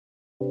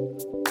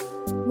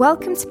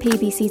Welcome to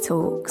PBC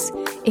Talks.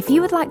 If you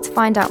would like to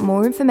find out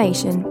more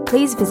information,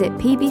 please visit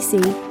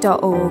pbc.org.uk.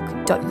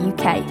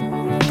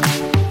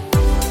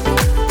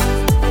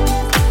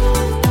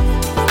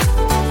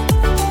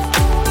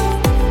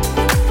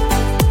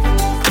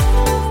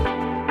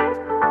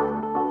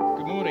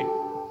 Good morning.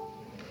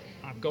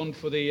 I've gone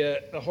for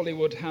the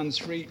Hollywood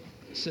hands-free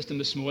system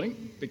this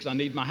morning because I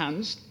need my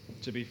hands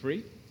to be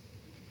free.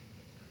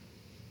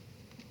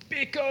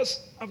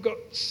 Because I've got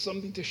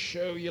something to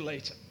show you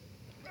later.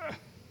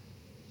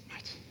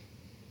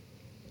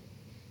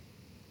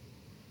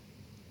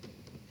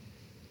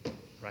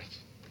 Right.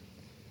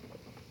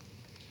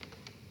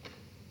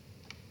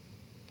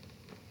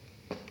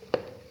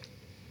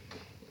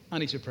 I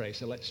need to pray,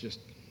 so let's just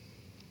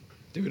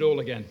do it all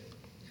again.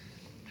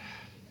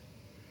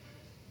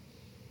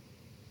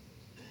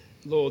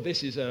 Lord,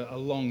 this is a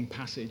long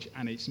passage,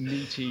 and it's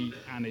meaty,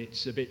 and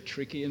it's a bit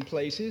tricky in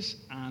places,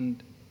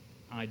 and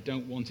I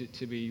don't want it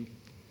to be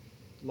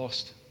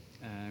lost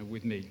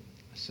with me.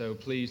 So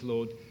please,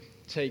 Lord,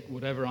 take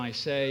whatever I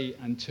say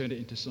and turn it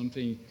into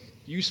something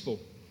useful.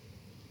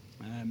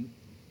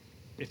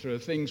 If there are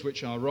things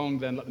which are wrong,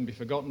 then let them be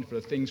forgotten. If there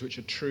are things which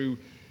are true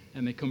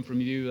and they come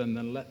from you,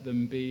 then let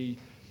them be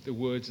the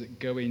words that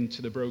go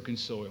into the broken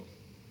soil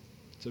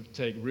to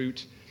take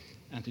root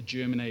and to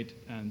germinate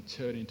and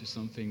turn into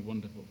something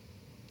wonderful.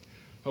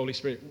 Holy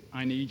Spirit,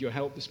 I need your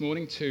help this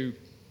morning to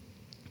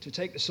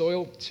take the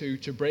soil, to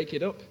break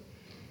it up,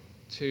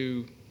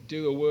 to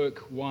do a work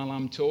while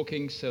I'm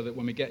talking so that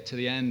when we get to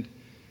the end,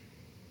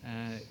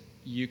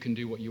 you can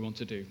do what you want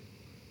to do.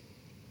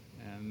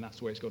 And that's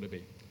the way it's got to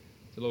be.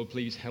 So Lord,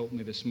 please help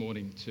me this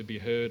morning to be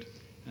heard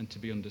and to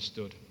be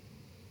understood.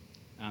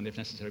 And if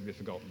necessary, be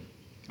forgotten.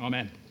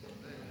 Amen.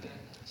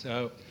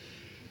 So,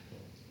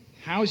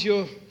 how's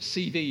your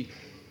CV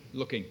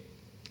looking?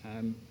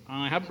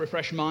 I haven't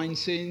refreshed mine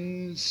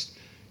since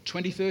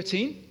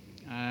 2013.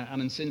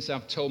 And since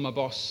I've told my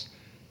boss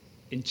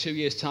in 2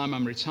 years' time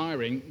I'm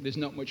retiring, there's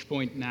not much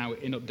point now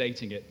in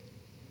updating it.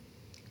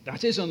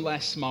 That is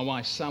unless my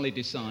wife Sally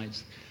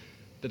decides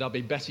that I'll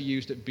be better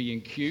used at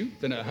B&Q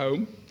than at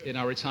home in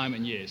our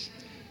retirement years.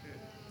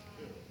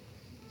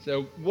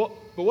 So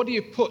what do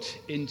you put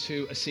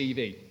into a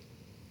CV?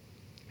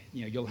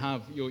 You know, you'll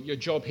have your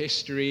job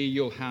history,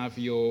 you'll have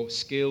your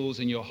skills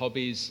and your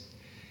hobbies,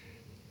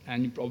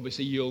 and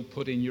obviously you'll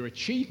put in your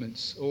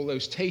achievements, all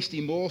those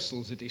tasty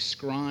morsels that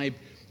describe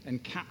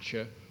and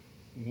capture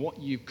what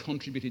you've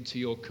contributed to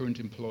your current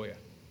employer,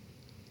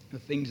 the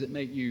things that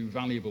make you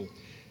valuable.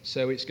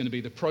 So it's going to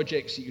be the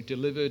projects that you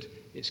delivered,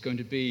 it's going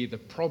to be the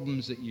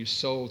problems that you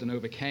solved and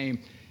overcame,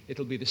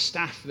 it'll be the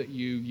staff that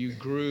you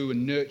grew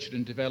and nurtured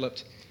and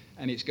developed,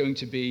 and it's going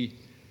to be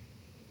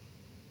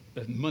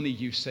the money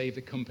you saved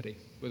the company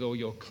with all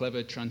your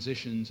clever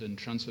transitions and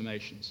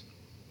transformations.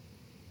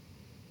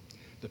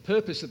 The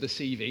purpose of the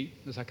CV,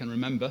 as I can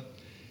remember,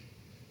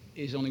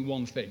 is only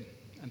one thing,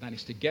 and that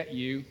is to get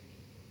you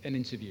an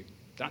interview.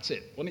 That's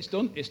it. When it's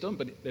done,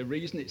 but the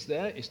reason it's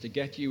there is to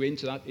get you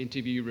into that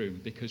interview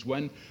room, because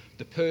when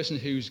the person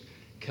who's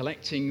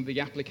collecting the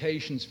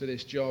applications for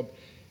this job,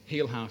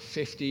 he'll have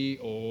 50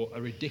 or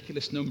a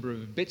ridiculous number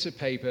of bits of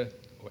paper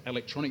or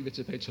electronic bits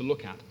of paper to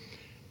look at.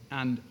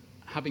 And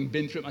having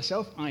been through it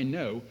myself, I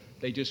know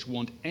they just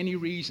want any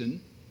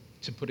reason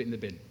to put it in the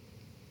bin.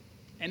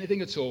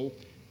 Anything at all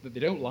that they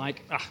don't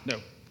like,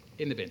 no,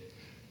 in the bin.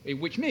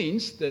 Which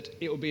means that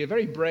it will be a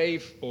very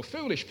brave or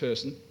foolish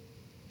person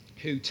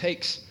who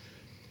takes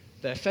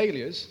their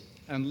failures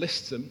and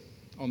lists them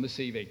on the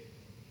CV.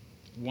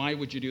 Why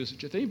would you do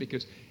such a thing?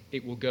 Because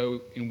it will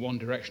go in one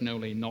direction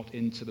only, not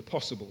into the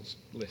possibles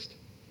list.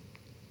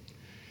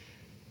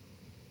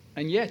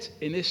 And yet,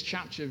 in this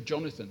chapter of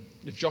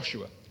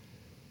Joshua,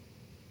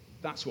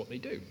 that's what they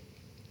do.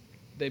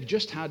 They've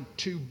just had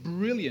 2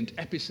 brilliant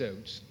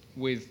episodes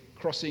with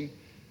crossing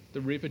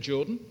the River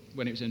Jordan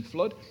when it was in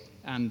flood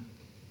and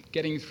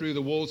getting through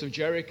the walls of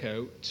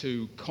Jericho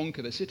to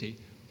conquer the city.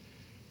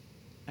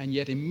 And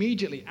yet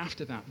immediately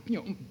after that,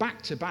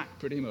 back to back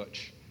pretty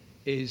much,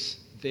 is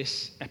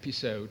this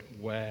episode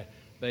where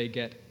they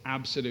get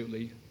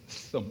absolutely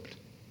thumped.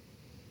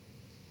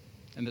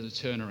 And there's a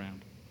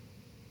turnaround.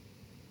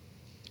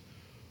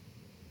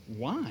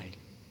 Why?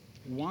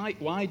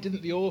 Why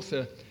didn't the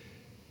author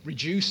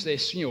reduce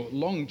this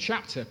long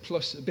chapter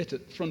plus a bit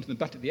at front and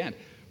back at the end?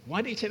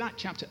 Why did he take that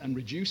chapter and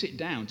reduce it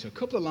down to a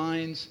couple of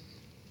lines,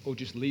 or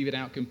just leave it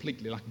out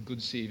completely like a good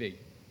CV?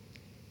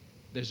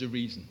 There's a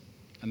reason,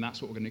 and that's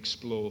what we're going to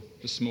explore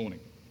this morning.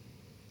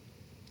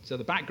 So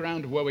the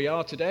background of where we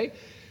are today,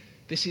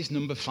 this is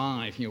number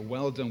 5.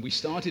 Well done. We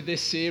started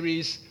this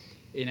series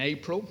in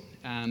April,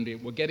 and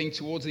we're getting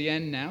towards the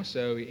end now,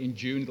 so in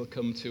June it'll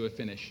come to a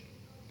finish.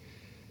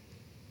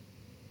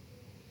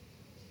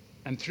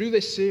 And through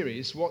this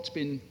series, what's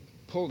been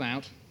pulled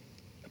out,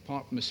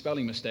 apart from a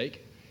spelling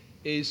mistake,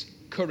 is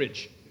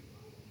courage.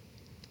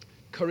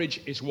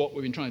 Courage is what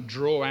we've been trying to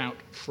draw out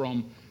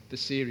from the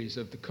series,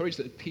 of the courage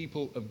that the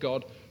people of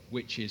God,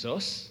 which is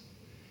us,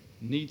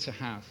 need to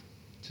have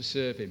to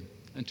serve him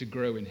and to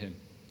grow in him.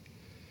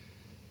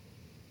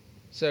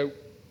 So,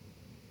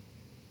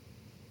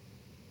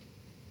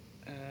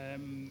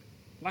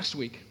 last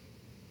week,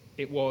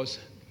 it was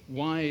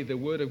why the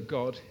Word of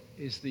God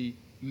is the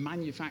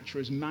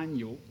manufacturer's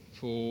manual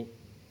for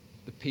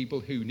the people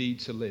who need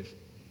to live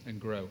and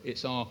grow.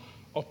 It's our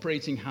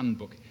operating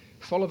handbook.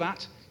 Follow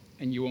that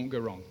and you won't go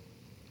wrong.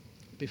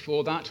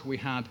 Before that, we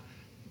had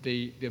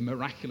the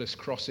miraculous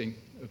crossing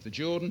of the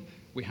Jordan.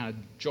 We had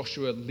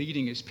Joshua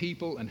leading his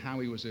people and how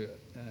he was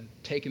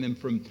taking them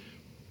from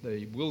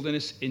the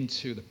wilderness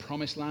into the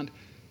promised land.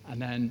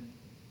 And then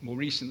more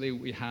recently,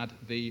 we had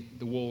the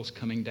walls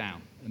coming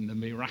down and the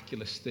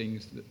miraculous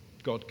things that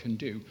God can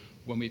do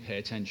when we pay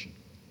attention.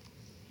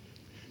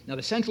 Now,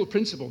 the central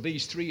principle of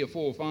these 3 or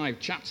 4 or 5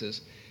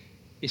 chapters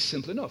is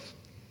simple enough.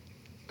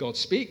 God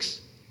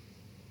speaks,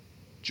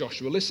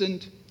 Joshua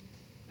listened,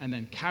 and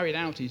then carried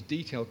out his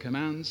detailed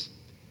commands,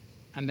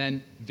 and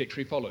then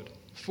victory followed.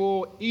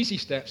 4 easy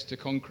steps to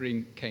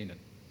conquering Canaan.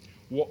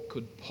 What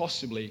could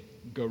possibly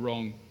go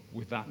wrong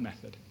with that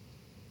method?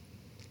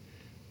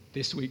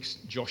 This week's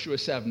Joshua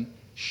 7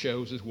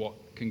 shows us what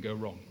can go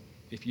wrong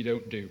if you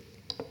don't do.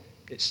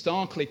 It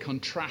starkly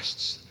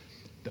contrasts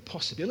the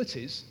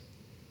possibilities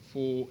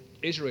for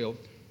Israel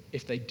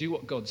if they do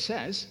what God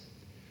says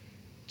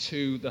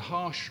to the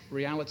harsh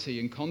reality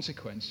and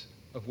consequence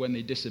of when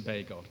they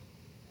disobey God.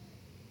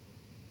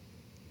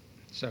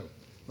 So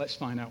let's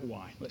find out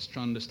why. Let's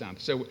try and understand.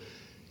 So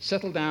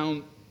settle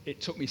down.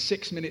 It took me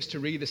 6 minutes to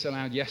read this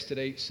aloud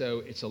yesterday, so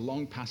it's a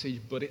long passage,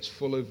 but it's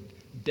full of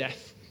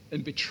death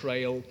and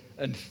betrayal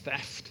and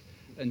theft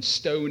and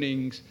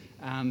stonings,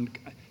 and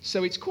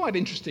so it's quite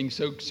interesting,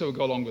 so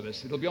go along with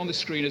us. It'll be on the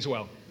screen as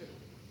well.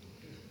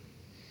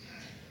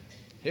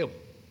 Hill.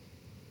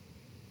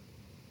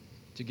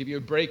 To give you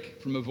a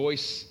break from a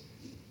voice,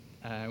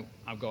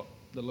 I've got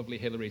the lovely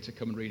Hillary to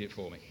come and read it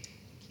for me.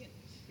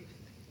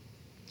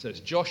 So it's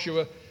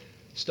Joshua,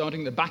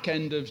 starting the back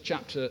end of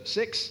chapter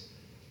 6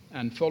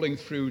 and following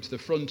through to the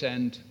front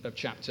end of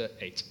chapter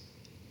 8.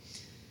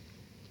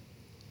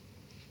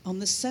 On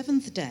the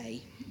 7th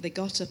day, they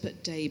got up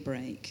at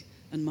daybreak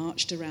and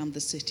marched around the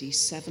city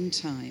 7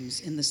 times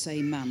in the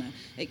same manner,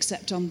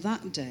 except on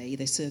that day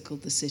they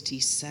circled the city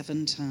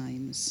 7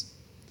 times.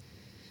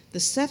 The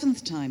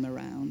 7th time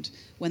around,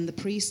 when the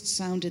priest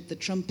sounded the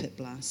trumpet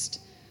blast,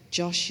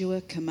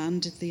 Joshua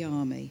commanded the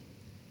army,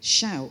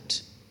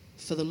 "Shout,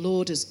 for the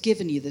Lord has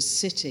given you the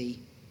city."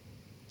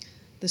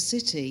 The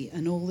city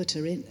and all that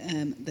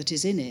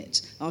is in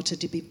it are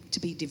to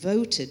be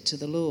devoted to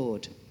the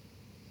Lord.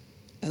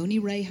 Only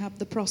Rahab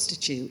the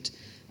prostitute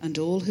and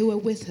all who are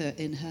with her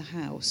in her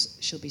house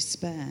shall be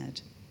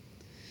spared,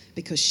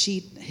 because she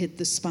hid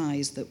the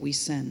spies that we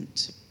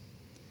sent.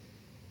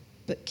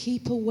 But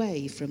keep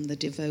away from the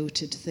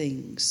devoted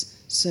things,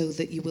 so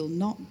that you will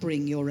not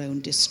bring your own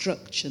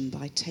destruction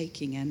by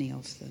taking any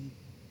of them.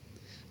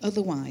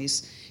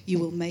 Otherwise, you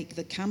will make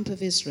the camp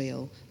of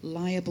Israel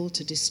liable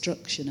to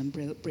destruction and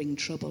bring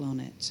trouble on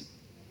it.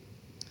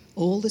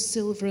 All the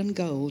silver and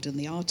gold and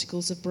the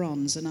articles of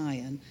bronze and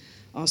iron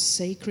are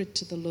sacred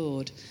to the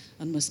Lord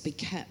and must be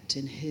kept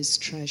in his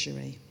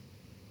treasury.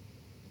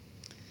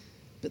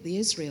 But the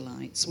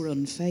Israelites were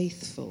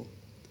unfaithful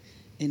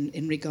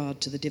in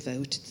regard to the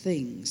devoted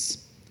things.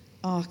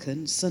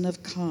 Achan, son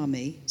of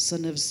Carmi,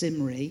 son of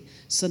Zimri,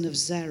 son of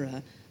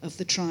Zerah, of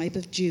the tribe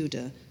of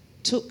Judah,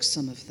 took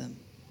some of them.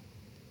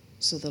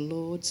 So the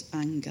Lord's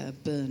anger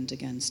burned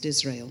against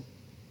Israel.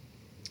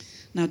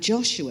 Now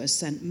Joshua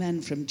sent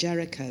men from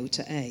Jericho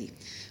to Ai,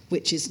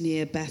 which is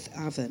near Beth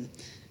Aven,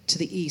 to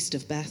the east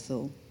of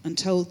Bethel, and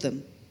told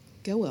them,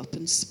 "Go up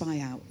and spy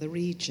out the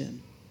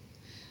region."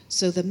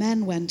 So the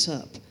men went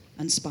up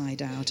and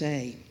spied out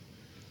Ai.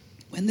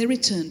 When they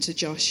returned to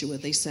Joshua,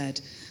 they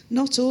said,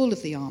 "Not all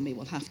of the army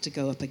will have to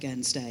go up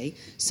against Ai.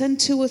 Send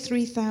 2,000 or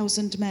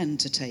 3,000 men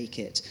to take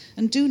it,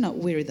 and do not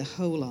weary the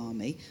whole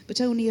army,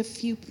 but only a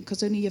few,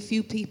 because only a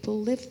few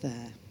people live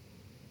there."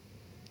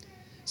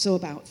 So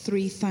about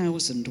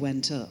 3,000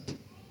 went up,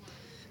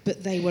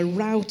 but they were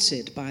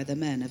routed by the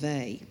men of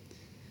Ai,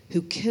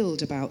 who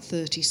killed about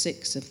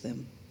 36 of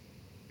them.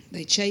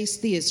 They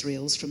chased the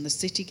Israelites from the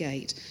city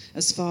gate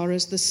as far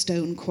as the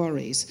stone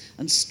quarries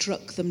and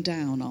struck them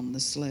down on the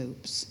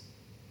slopes.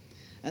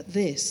 At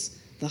this,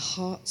 the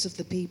hearts of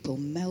the people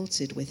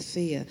melted with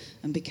fear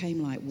and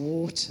became like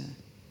water.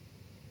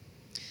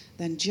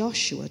 Then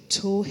Joshua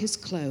tore his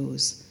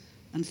clothes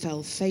and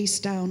fell face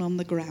down on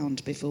the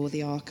ground before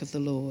the ark of the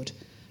Lord,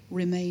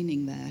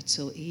 remaining there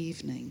till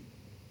evening.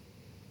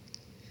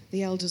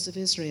 The elders of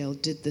Israel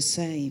did the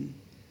same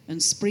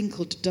and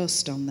sprinkled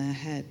dust on their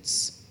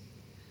heads.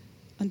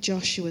 And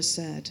Joshua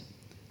said,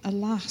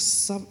 "Alas,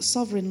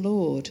 sovereign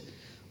Lord,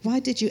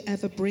 why did you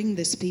ever bring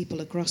this people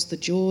across the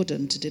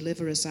Jordan to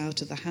deliver us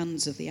out of the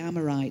hands of the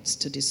Amorites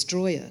to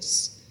destroy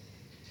us?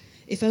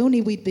 If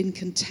only we'd been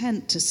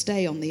content to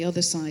stay on the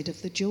other side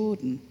of the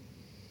Jordan.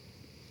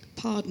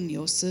 Pardon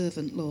your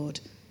servant, Lord.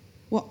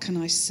 What can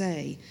I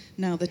say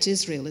now that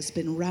Israel has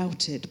been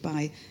routed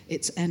by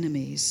its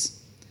enemies?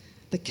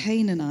 The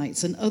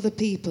Canaanites and other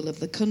people of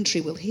the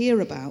country will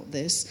hear about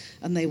this,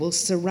 and they will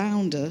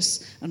surround us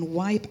and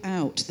wipe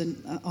out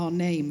our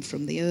name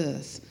from the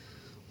earth.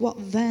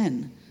 What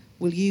then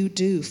will you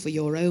do for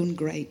your own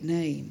great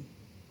name?"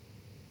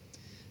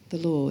 The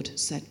Lord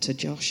said to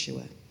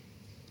Joshua,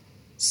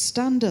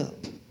 "Stand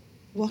up.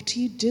 What are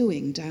you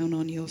doing down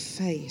on your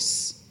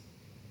face?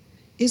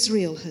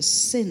 Israel has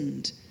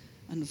sinned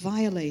and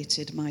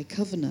violated my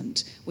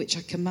covenant, which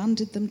I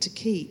commanded them to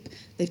keep.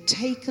 They've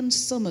taken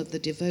some of the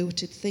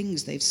devoted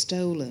things they've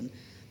stolen.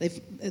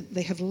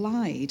 They have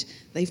lied.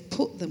 They've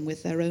put them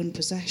with their own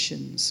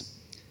possessions.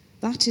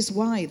 That is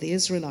why the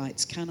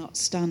Israelites cannot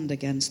stand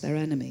against their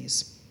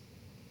enemies.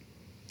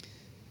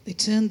 They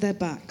turned their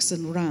backs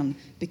and ran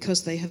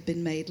because they have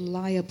been made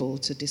liable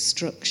to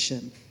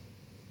destruction.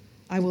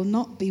 I will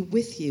not be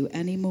with you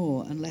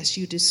anymore unless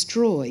you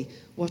destroy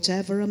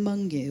whatever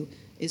among you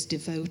is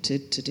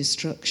devoted to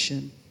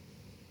destruction.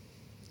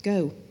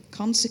 Go,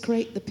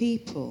 consecrate the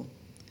people.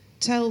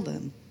 Tell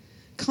them,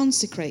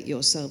 consecrate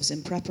yourselves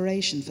in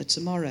preparation for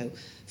tomorrow,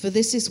 for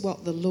this is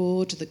what the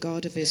Lord, the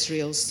God of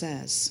Israel,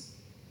 says.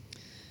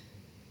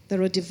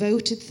 There are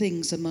devoted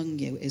things among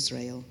you,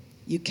 Israel.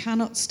 You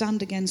cannot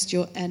stand against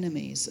your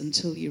enemies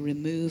until you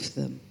remove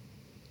them."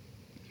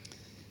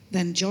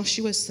 Then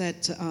Joshua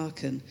said to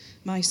Achan,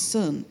 "My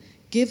son,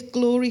 give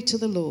glory to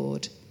the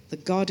Lord, the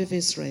God of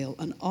Israel,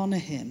 and honor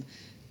him.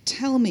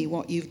 Tell me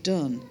what you've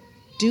done.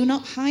 Do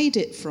not hide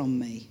it from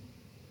me."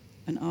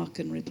 And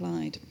Achan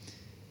replied,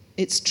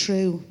 "It's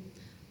true.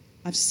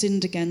 I've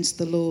sinned against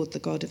the Lord, the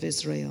God of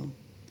Israel.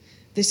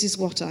 This is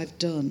what I've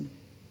done.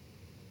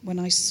 When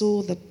I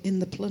saw in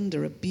the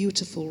plunder a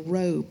beautiful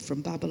robe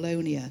from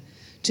Babylonia,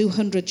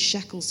 200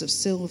 shekels of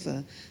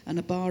silver, and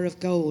a bar of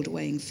gold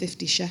weighing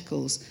 50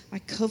 shekels, I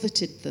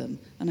coveted them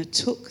and I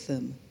took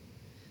them.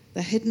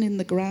 They're hidden in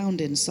the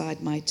ground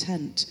inside my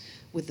tent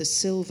with the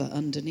silver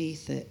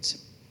underneath it."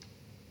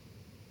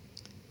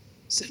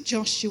 So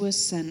Joshua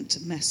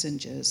sent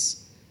messengers,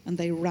 and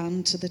they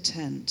ran to the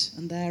tent,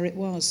 and there it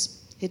was,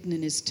 hidden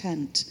in his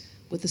tent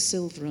with the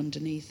silver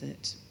underneath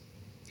it.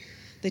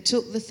 They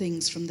took the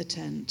things from the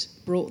tent,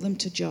 brought them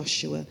to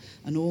Joshua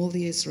and all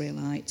the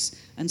Israelites,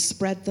 and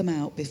spread them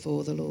out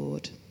before the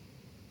Lord.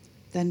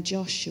 Then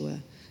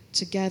Joshua,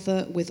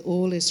 together with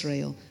all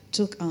Israel,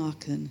 took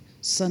Achan,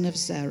 son of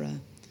Zerah,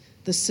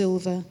 the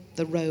silver,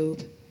 the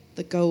robe,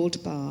 the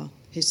gold bar,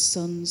 his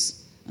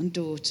sons and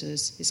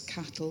daughters, his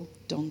cattle,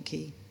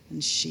 donkey,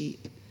 and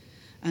sheep,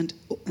 and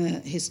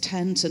his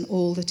tent and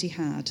all that he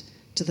had,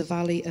 to the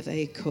valley of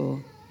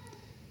Achor.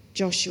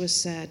 Joshua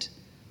said,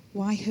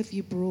 "Why have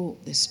you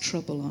brought this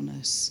trouble on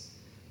us?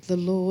 The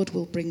Lord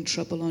will bring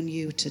trouble on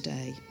you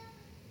today."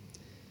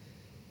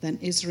 Then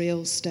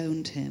Israel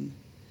stoned him,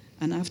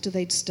 and after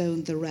they'd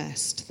stoned the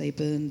rest, they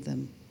burned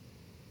them.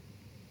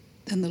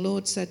 Then the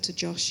Lord said to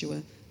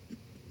Joshua,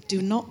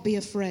 "Do not be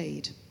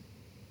afraid.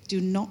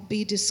 Do not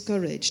be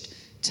discouraged.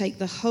 Take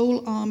the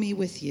whole army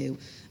with you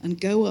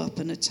and go up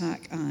and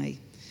attack Ai,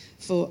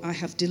 for I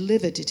have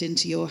delivered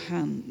into your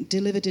hands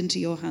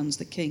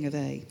the king of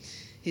Ai,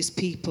 his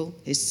people,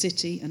 his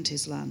city, and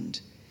his land.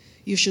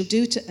 You shall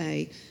do to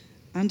Ai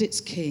and its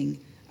king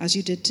as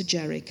you did to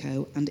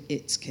Jericho and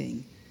its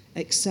king,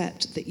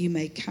 except that you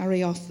may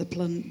carry off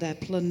their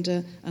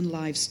plunder and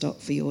livestock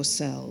for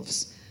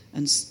yourselves,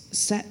 and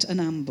set an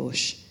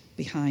ambush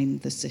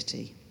behind the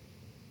city."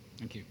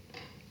 Thank you.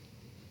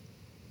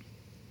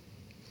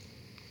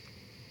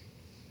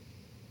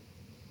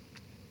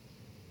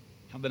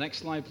 Have the next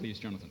slide, please,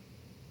 Jonathan.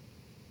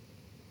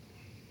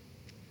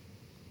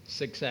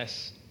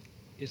 Success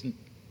isn't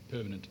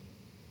permanent.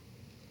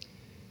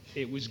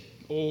 It was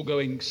all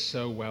going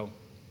so well.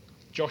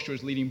 Joshua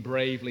was leading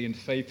bravely and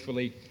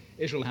faithfully.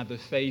 Israel had the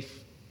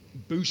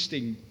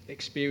faith-boosting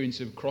experience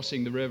of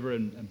crossing the river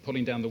and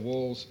pulling down the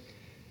walls.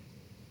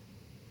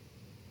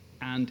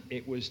 And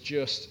it was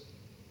just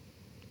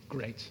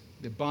great.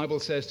 The Bible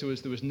says to us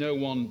there was no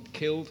one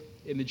killed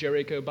in the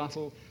Jericho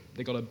battle.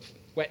 They got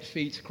wet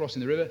feet crossing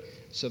the river,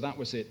 so that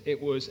was it.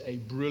 It was a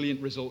brilliant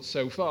result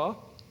so far,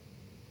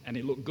 and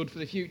it looked good for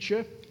the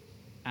future.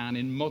 And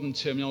in modern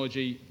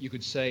terminology, you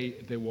could say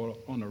they were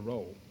on a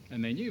roll,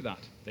 and they knew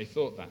that. They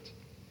thought that.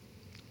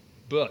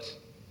 But,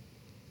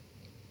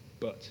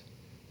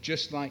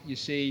 just like you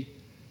see,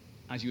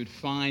 as you would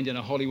find in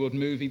a Hollywood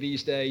movie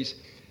these days,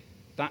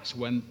 that's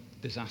when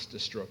disaster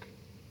struck.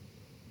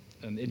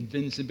 And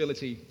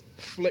invincibility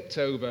flipped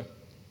over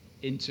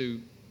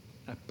into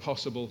a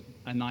possible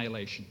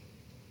annihilation.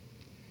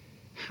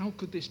 How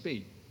could this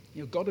be?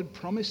 God had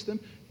promised them.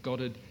 God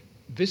had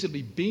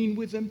visibly been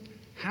with them.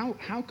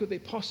 How could they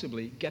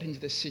possibly get into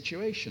this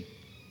situation?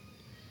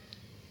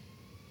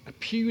 A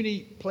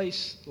puny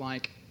place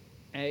like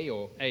Ai,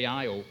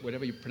 or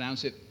whatever you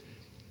pronounce it,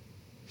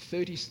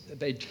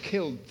 they'd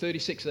killed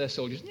 36 of their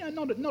soldiers. Yeah,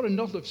 not a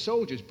lot of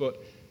soldiers,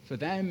 but for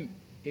them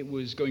it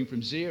was going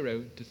from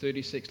 0 to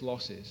 36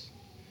 losses.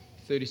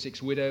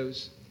 36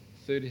 widows,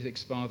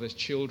 36 fathers'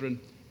 children,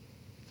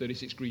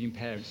 36 grieving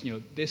parents.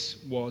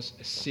 This was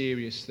a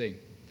serious thing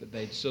that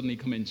they'd suddenly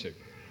come into.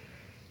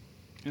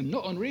 And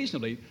not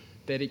unreasonably,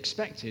 they'd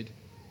expected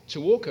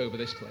to walk over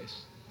this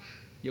place.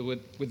 You know,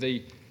 with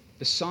the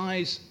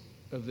size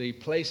of the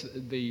place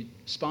that the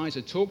spies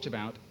had talked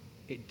about,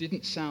 it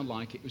didn't sound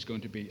like it was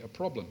going to be a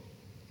problem.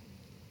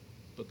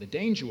 But the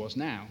danger was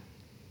now,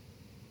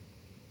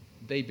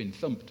 they've been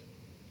thumped.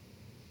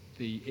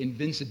 The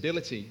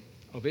invincibility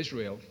of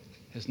Israel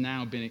has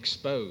now been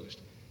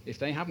exposed. If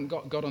they haven't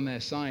got God on their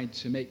side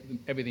to make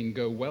everything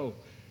go well,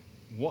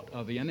 what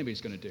are the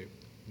enemies going to do?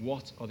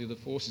 What are the other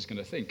forces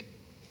going to think?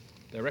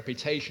 Their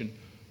reputation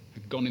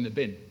had gone in the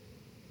bin.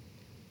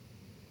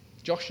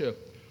 Joshua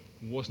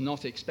was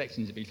not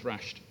expecting to be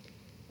thrashed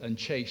and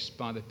chased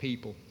by the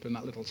people from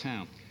that little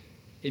town.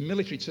 In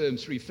military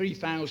terms,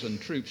 3,000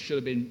 troops should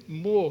have been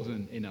more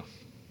than enough.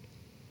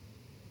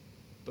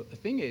 But the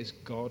thing is,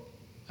 God,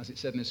 as it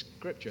said in the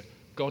scripture,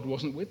 God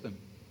wasn't with them.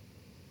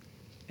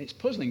 It's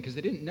puzzling because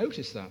they didn't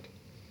notice that.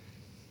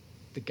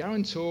 The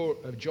guarantor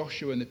of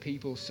Joshua and the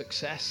people's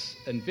success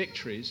and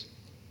victories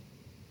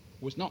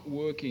was not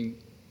working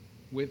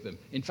with them.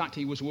 In fact,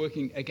 he was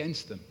working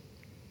against them.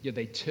 Yet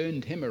they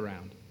turned him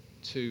around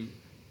to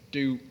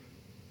do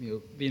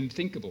the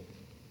unthinkable.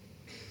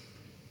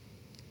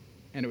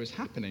 And it was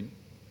happening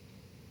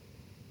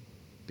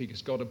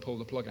because God had pulled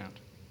the plug out.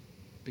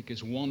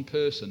 Because one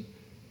person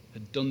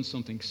had done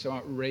something so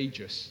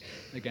outrageous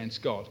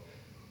against God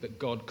that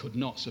God could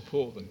not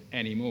support them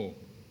anymore.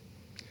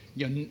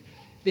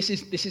 This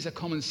is a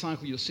common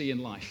cycle you'll see in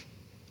life,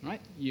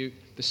 right?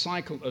 The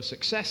cycle of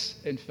success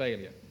and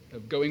failure,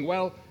 of going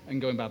well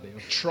and going badly,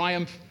 of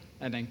triumph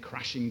and then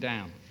crashing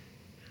down.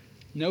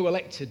 No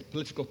elected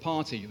political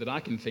party that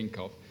I can think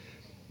of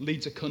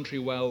leads a country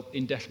well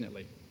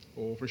indefinitely,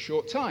 or for a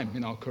short time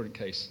in our current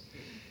case.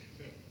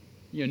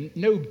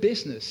 No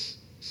business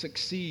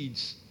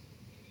succeeds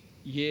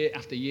year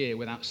after year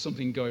without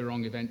something going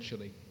wrong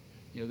eventually.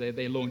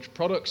 They launch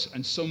products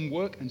and some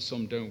work and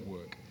some don't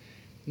work.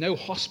 No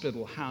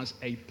hospital has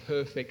a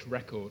perfect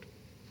record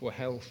for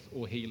health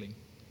or healing.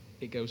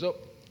 It goes up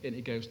and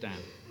it goes down.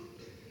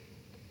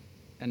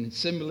 And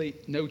similarly,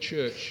 no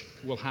church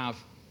will have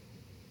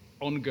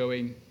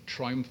ongoing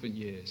triumphant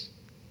years.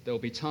 There'll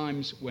be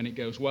times when it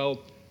goes well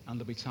and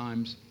there'll be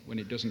times when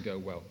it doesn't go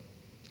well.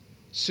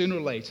 Sooner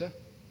or later,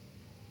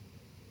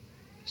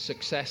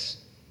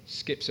 success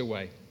skips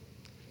away.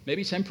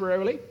 Maybe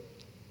temporarily,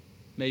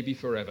 maybe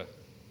forever.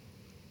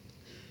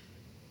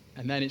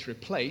 And then it's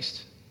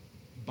replaced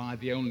by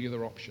the only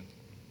other option,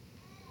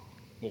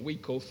 what we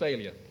call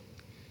failure.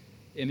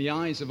 In the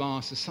eyes of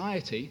our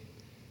society,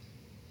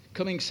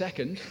 coming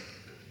second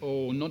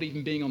or not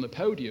even being on the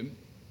podium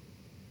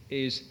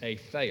is a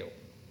fail.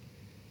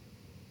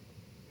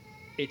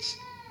 It's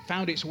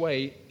found its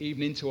way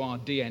even into our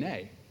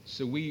DNA,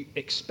 so we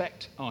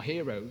expect our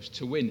heroes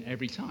to win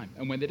every time.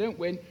 And when they don't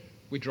win,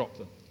 we drop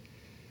them.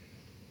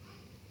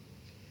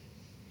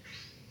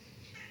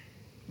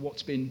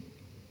 What's been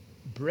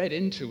bred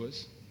into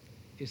us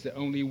is that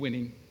only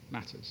winning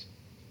matters.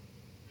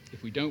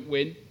 If we don't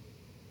win,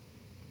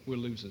 we're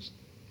losers.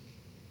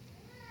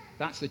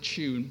 That's the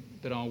tune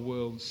that our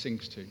world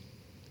sings to.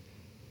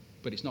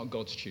 But it's not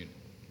God's tune.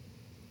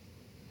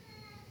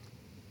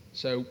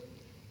 So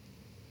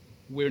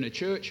we're in a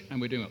church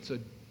and we're doing it. So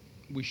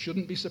we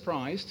shouldn't be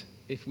surprised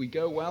if we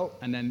go well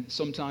and then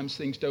sometimes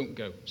things don't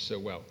go so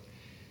well.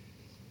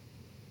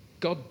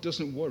 God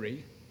doesn't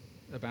worry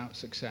about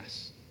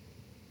success.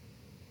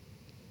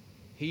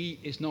 He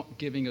is not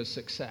giving us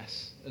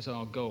success as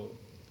our goal,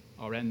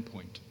 our end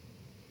point.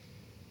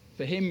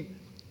 For him,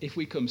 if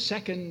we come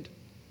second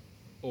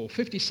or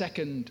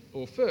 52nd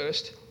or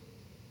first,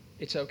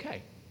 it's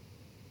okay.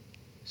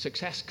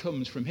 Success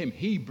comes from him.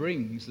 He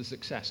brings the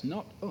success,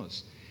 not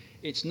us.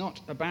 It's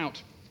not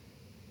about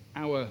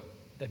our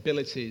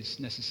abilities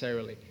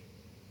necessarily.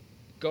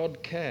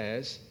 God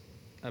cares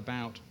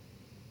about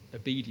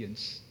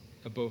obedience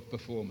above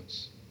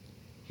performance.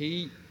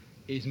 He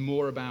is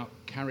more about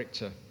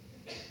character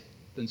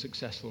than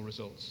successful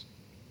results.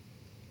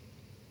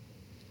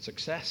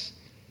 Success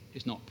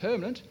is not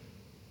permanent,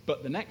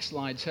 but the next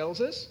slide tells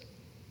us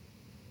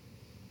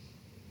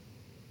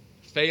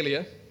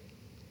failure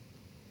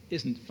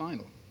isn't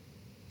final.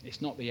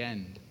 It's not the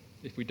end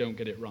if we don't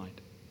get it right.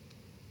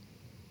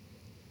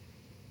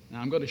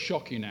 Now, I'm going to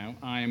shock you now.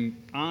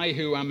 I,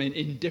 who am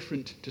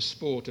indifferent to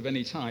sport of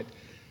any type,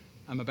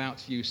 am about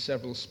to use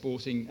several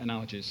sporting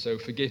analogies, so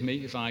forgive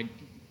me if I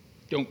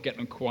don't get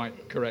them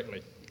quite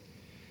correctly.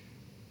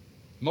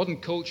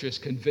 Modern culture has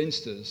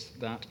convinced us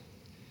that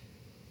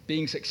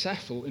being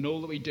successful in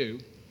all that we do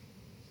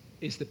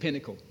is the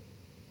pinnacle,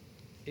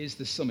 is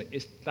the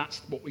summit. That's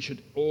what we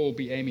should all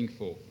be aiming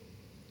for.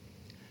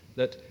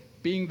 That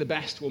being the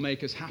best will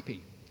make us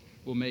happy,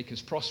 will make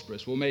us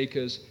prosperous, will make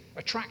us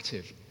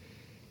attractive.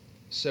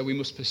 So we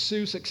must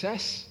pursue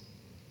success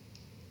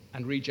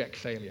and reject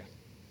failure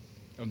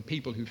and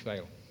people who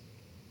fail.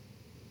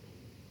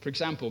 For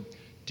example,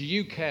 do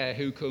you care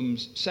who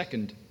comes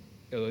second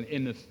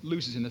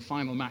loses in the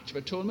final match of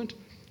a tournament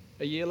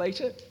a year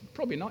later?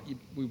 Probably not.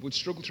 We would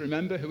struggle to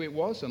remember who it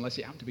was unless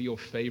it happened to be your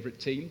favorite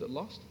team that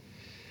lost.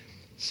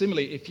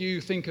 Similarly, if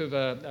you think of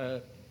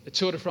a the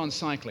Tour de France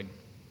cycling.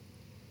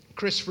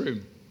 Chris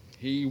Froome,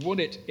 he won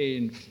it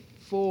in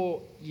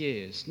 4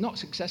 years. Not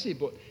successive,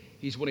 but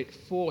he's won it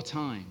 4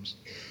 times.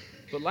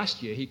 But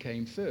last year he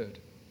came third.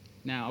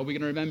 Now, are we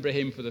going to remember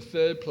him for the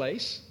third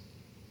place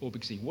or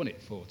because he won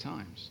it 4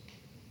 times?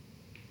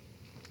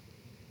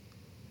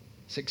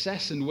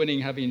 Success and winning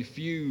have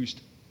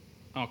infused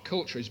our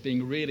culture as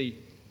being really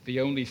the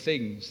only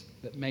things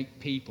that make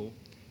people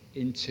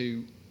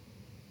into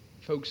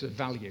folks of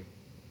value,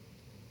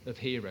 of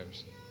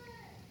heroes.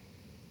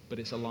 But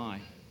it's a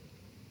lie.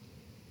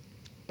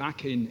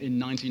 Back in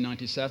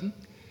 1997,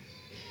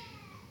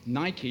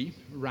 Nike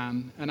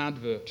ran an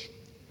advert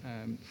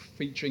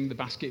featuring the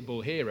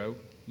basketball hero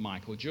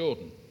Michael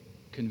Jordan,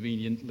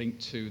 convenient link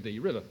to the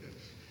river.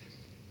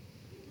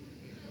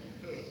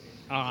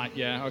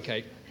 Yeah,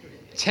 okay.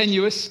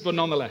 Tenuous, but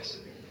nonetheless.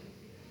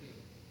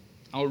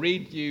 I'll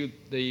read you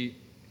the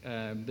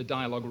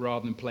dialogue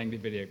rather than playing the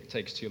video. It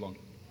takes too long.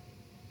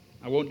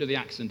 I won't do the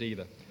accent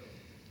either.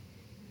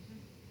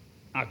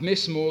 I've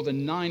missed more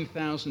than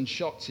 9,000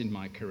 shots in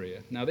my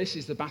career. Now, this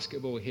is the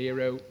basketball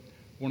hero,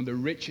 one of the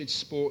richest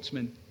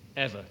sportsmen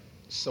ever,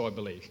 so I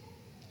believe,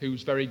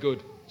 who's very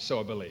good,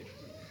 so I believe.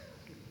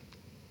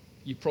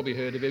 You've probably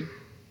heard of him.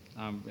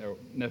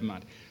 Never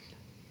mind.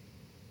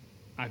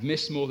 I've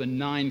missed more than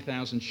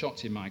 9,000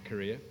 shots in my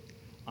career.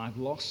 I've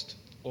lost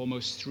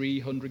almost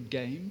 300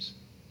 games.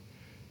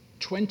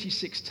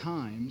 26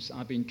 times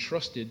I've been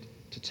trusted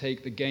to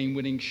take the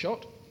game-winning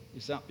shot.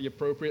 Is that the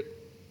appropriate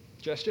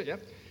gesture? Yeah.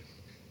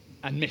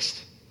 And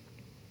missed.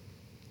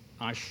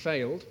 I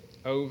failed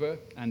over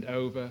and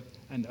over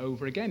and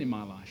over again in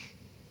my life.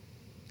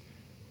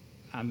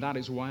 And that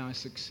is why I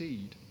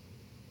succeed.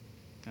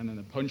 And then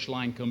the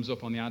punchline comes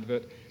up on the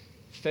advert.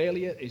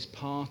 Failure is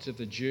part of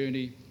the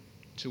journey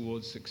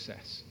towards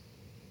success.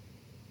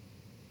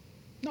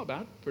 Not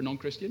bad for a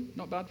non-Christian,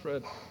 not bad for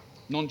a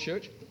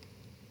non-church.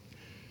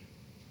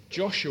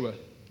 Joshua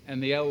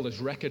and the elders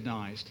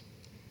recognized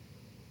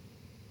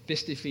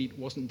this defeat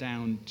wasn't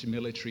down to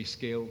military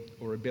skill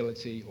or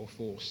ability or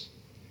force.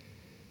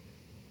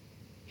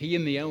 He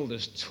and the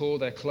elders tore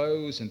their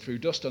clothes and threw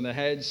dust on their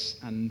heads,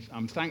 and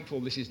I'm thankful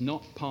this is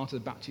not part of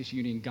the Baptist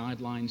Union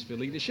guidelines for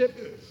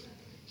leadership,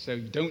 so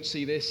you don't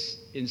see this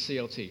in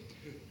CLT.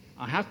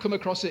 I have come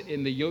across it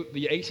in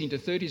the 18 to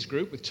 30s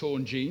group with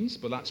torn jeans,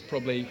 but that's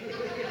probably,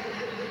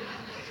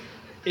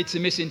 it's a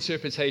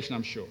misinterpretation,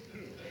 I'm sure.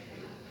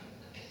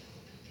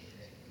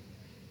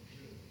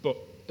 But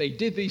they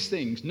did these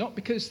things not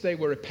because they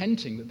were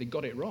repenting that they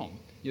got it wrong.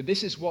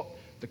 This is what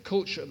the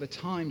culture at the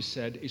time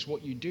said is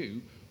what you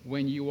do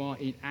when you are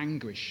in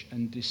anguish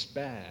and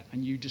despair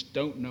and you just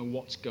don't know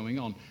what's going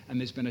on and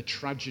there's been a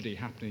tragedy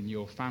happening in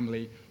your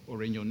family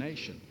or in your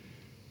nation.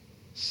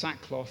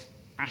 Sackcloth,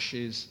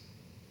 ashes,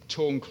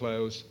 torn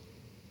clothes,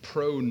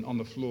 prone on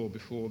the floor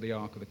before the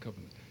Ark of the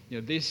Covenant.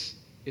 This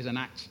is an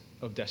act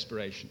of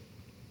desperation.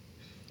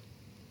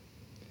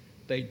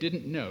 They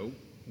didn't know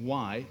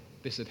why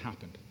this had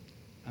happened,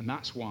 and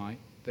that's why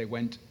they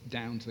went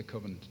down to the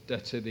covenant,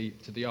 to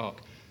the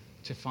Ark,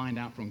 to find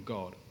out from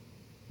God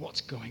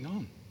what's going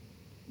on.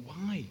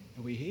 Why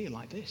are we here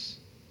like this?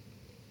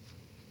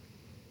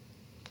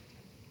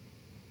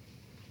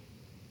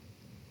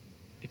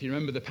 If you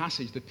remember the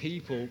passage, the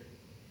people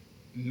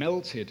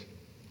melted.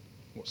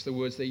 What's the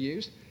words they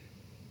used?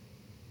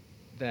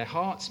 Their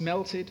hearts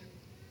melted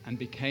and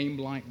became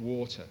like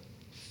water.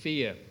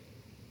 Fear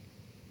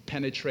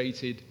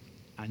penetrated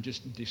and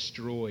just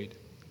destroyed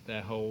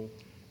their whole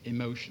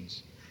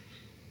emotions.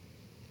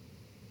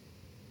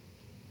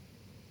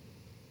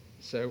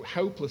 So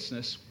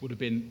hopelessness would have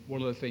been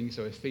one of the things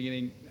they were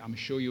feeling. I'm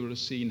sure you would have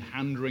seen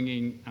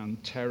hand-wringing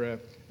and terror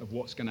of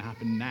what's going to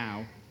happen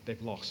now.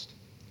 They've lost.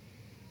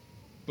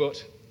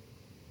 But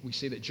we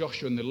see that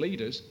Joshua and the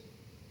leaders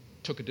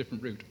took a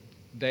different route.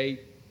 They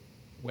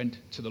went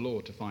to the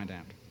Lord to find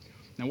out.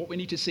 Now, what we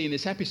need to see in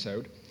this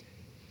episode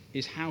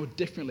is how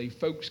differently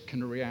folks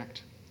can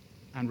react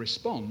and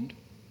respond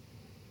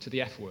to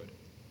the F word,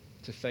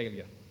 to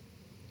failure.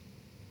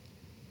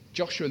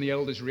 Joshua and the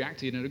elders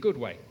reacted in a good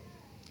way,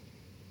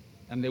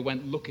 and they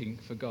went looking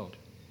for God.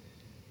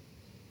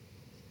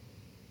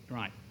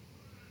 Right,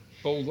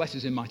 bold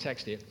letters in my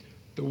text here.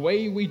 The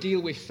way we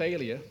deal with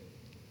failure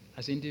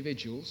as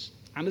individuals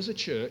and as a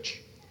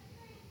church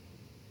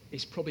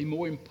is probably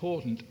more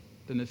important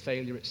than the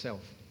failure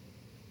itself.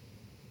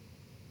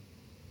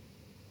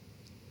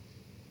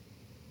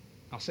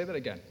 I'll say that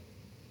again.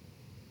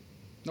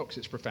 Not because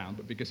it's profound,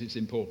 but because it's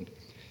important.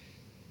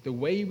 The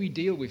way we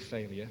deal with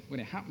failure when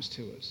it happens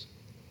to us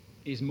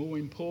is more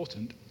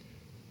important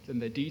than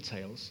the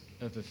details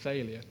of the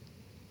failure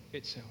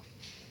itself.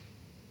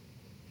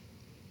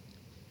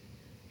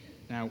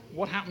 Now,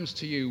 what happens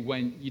to you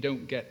when you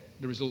don't get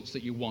the results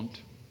that you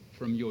want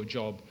from your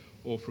job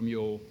or from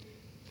your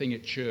thing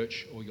at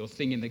church or your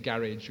thing in the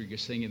garage or your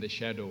thing in the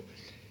shed? Or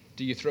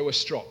do you throw a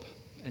strop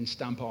and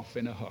stamp off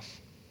in a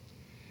huff?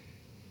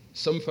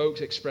 Some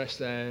folks express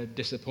their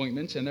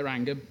disappointment and their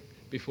anger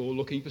before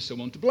looking for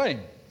someone to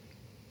blame.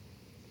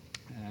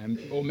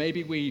 Or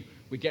maybe we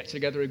We get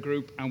together a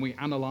group and we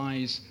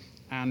analyze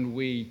and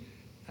we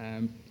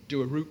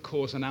do a root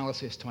cause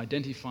analysis to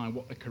identify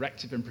what the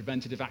corrective and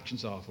preventative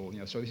actions are for.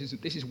 So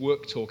this is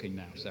work talking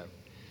now.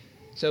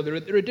 So there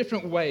are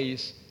different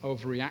ways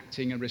of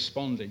reacting and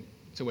responding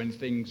to when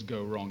things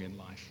go wrong in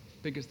life,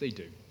 because they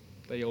do.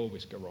 They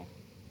always go wrong.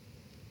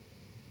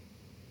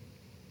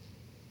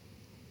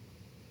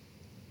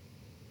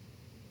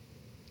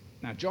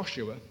 Now,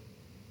 Joshua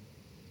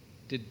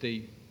did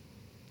the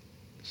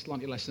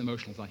slightly less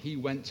emotional thing. He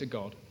went to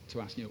God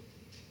to ask,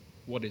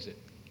 what is it?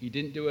 He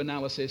didn't do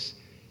analysis.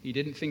 He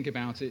didn't think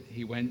about it.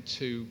 He went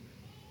to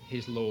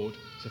his Lord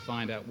to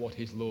find out what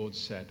his Lord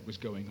said was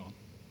going on,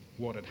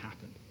 what had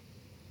happened.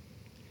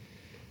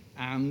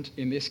 And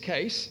in this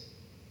case,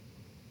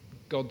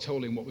 God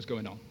told him what was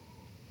going on.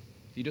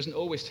 He doesn't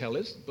always tell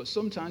us, but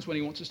sometimes when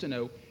he wants us to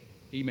know,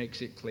 he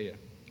makes it clear.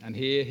 And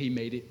here he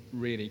made it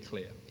really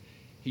clear.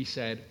 He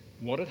said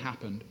what had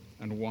happened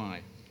and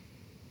why.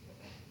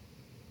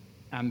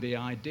 And the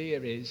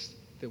idea is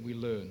that we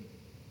learn,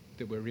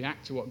 that we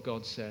react to what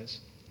God says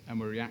and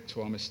we react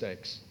to our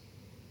mistakes.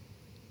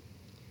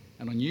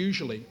 And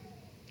unusually,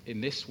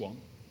 in this one,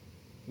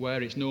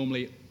 where it's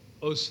normally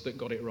us that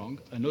got it wrong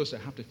and us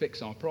that have to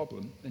fix our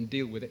problem and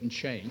deal with it and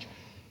change,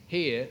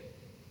 here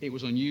it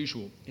was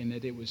unusual in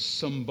that it was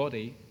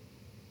somebody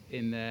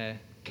in their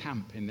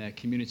camp, in their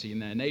community, in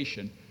their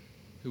nation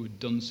who had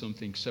done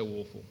something so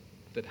awful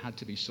that had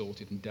to be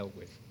sorted and dealt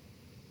with.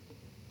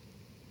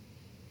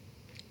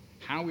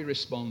 How we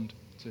respond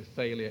to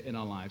failure in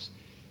our lives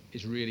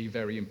is really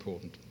very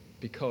important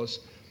because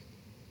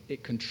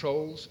it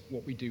controls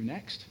what we do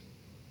next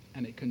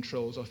and it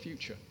controls our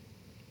future.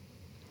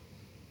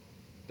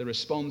 The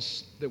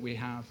response that we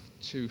have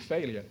to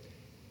failure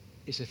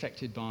is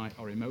affected by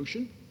our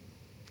emotion.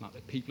 Like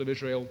the people of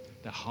Israel,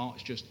 their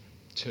hearts just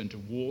turned to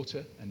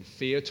water and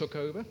fear took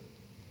over.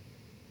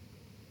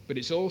 But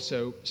it's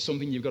also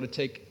something you've got to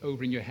take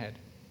over in your head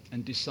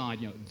and decide,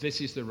 this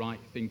is the right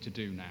thing to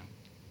do now.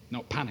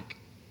 Not panic.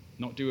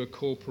 Not do a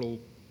corporal...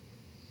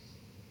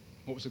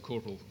 What was a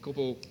corporal?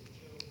 Corporal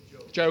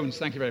Jones,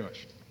 thank you very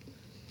much.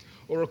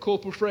 Or a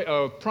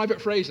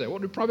Private Fraser.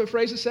 What did Private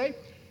Fraser say?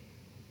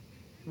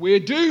 We're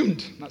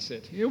doomed. That's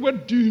it. We're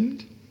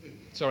doomed.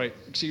 Sorry,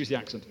 excuse the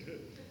accent.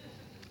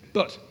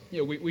 But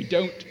we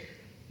don't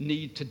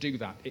need to do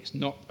that. It's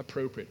not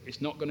appropriate.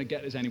 It's not going to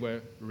get us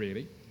anywhere,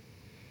 really.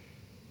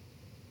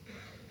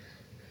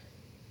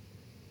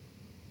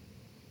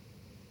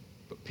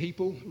 But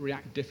people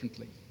react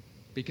differently.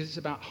 Because it's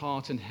about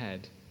heart and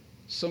head,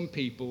 some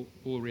people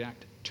will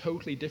react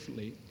totally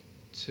differently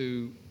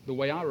to the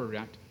way I will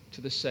react to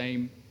the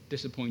same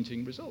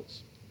disappointing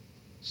results.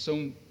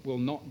 Some will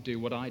not do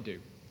what I do.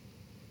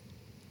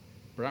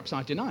 Perhaps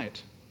I deny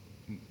it.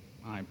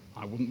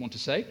 I wouldn't want to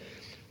say.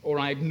 Or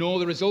I ignore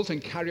the result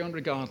and carry on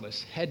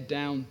regardless. Head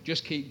down,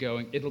 just keep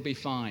going. It'll be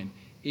fine.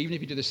 Even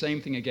if you do the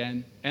same thing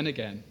again and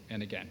again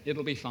and again.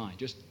 It'll be fine.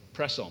 Just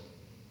press on.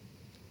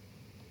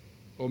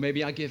 Or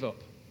maybe I give up.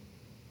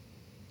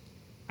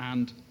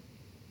 And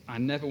I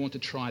never want to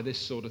try this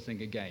sort of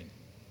thing again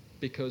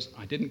because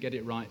I didn't get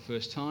it right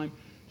first time,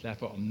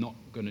 therefore I'm not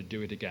going to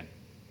do it again.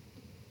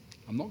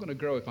 I'm not going to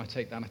grow if I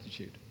take that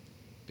attitude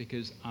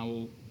because I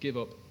will give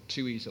up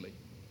too easily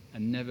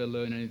and never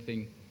learn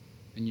anything,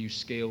 a new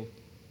skill,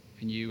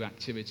 a new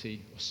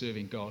activity, or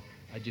serving God.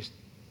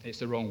 It's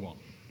the wrong one.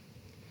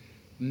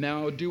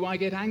 Now, do I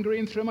get angry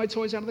and throw my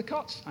toys out of the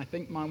cot? I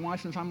think my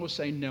wife and family will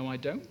say, no, I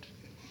don't.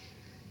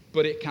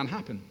 But it can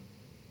happen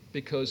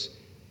because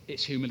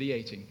it's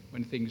humiliating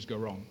when things go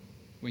wrong,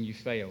 when you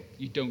fail.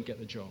 You don't get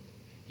the job.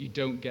 You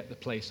don't get the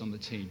place on the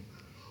team.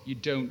 You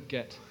don't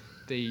get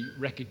the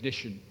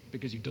recognition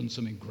because you've done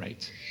something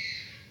great.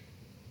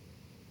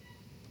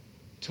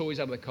 Toys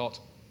out of the cot,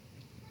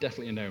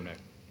 definitely a no-no.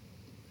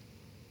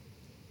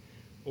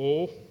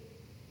 Or,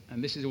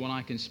 and this is the one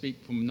I can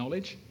speak from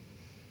knowledge,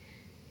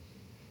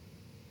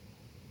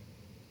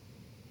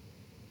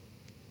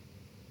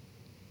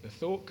 the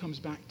thought comes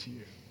back to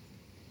you.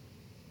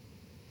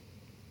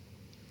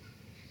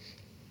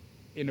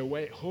 In a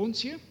way, it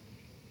haunts you.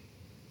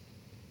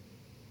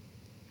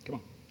 Come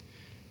on.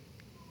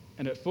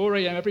 And at 4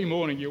 a.m. every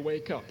morning, you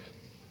wake up.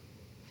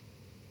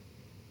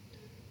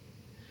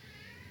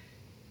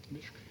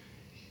 It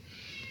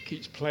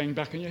keeps playing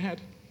back in your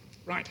head.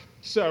 Right,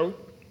 so,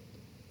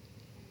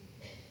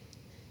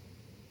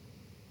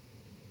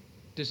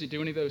 does it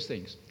do any of those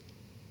things?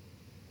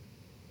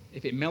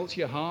 If it melts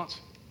your heart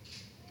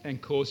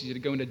and causes you to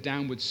go in a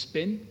downward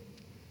spin,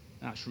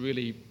 that's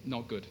really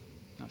not good.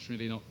 That's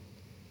really not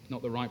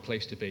the right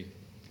place to be.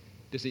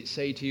 Does it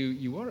say to you,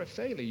 you are a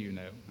failure,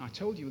 I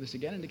told you this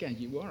again and again,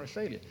 you are a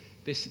failure.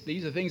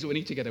 These are things that we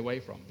need to get away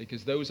from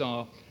because those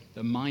are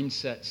the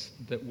mindsets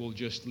that will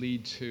just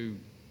lead to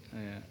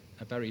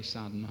a very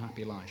sad and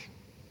unhappy life.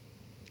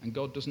 And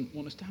God doesn't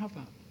want us to have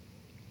that.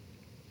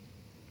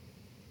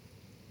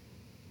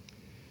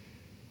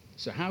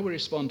 So how we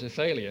respond to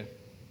failure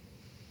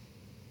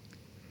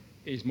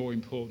is more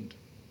important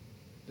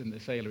than the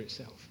failure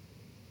itself.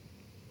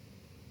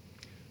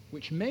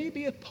 which may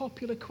be a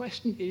popular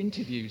question in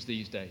interviews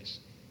these days.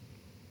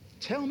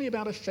 Tell me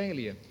about a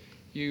failure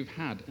you've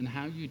had and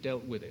how you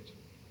dealt with it.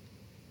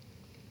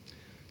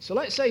 So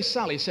let's say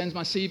Sally sends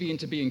my CV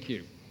into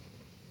B&Q,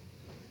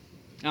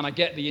 and I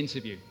get the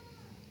interview.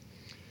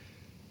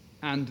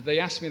 And they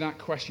ask me that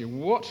question,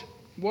 what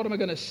am I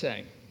going to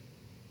say?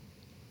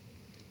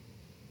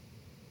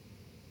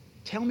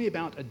 Tell me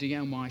about a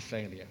DIY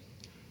failure.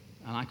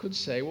 And I could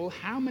say, well,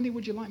 how many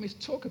would you like me to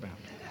talk about?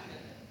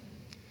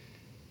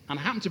 And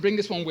I happen to bring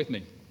this one with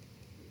me.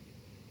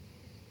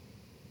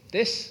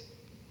 This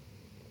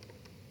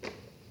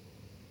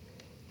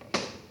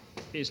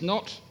is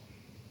not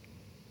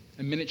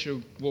a miniature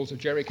Walls of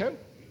Jericho.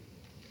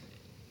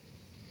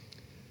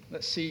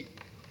 Let's see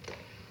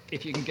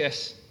if you can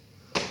guess.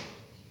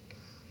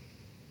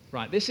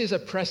 Right, this is a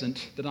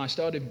present that I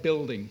started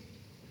building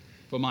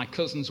for my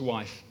cousin's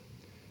wife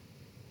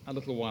a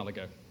little while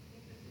ago.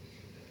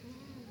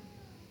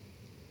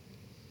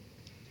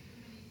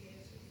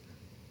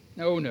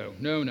 No.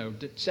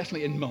 It's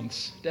definitely in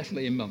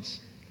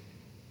months.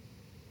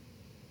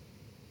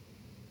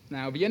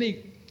 Now, have you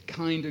any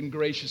kind and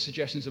gracious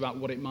suggestions about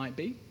what it might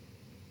be?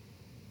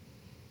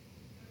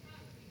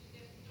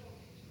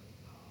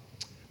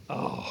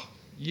 Oh,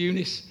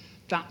 Eunice,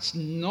 that's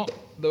not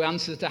the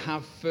answer to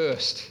have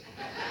first.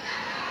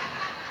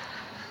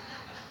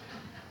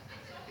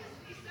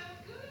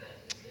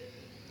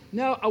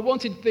 No, I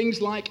wanted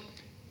things like,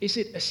 is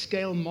it a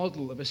scale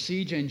model of a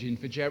siege engine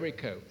for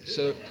Jericho?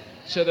 So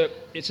that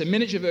it's a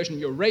miniature version.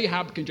 Your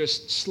Rahab can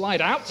just slide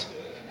out,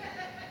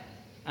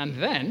 and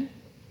then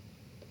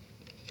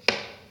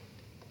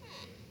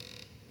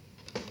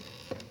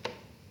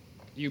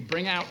you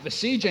bring out the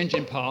siege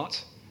engine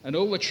part, and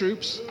all the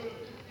troops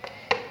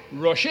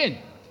rush in.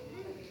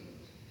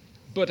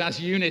 But as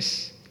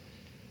Eunice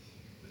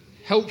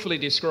helpfully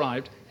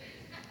described,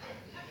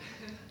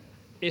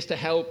 is to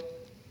help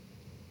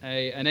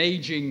an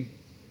aging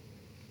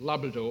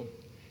Labrador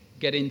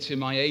get into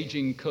my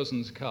aging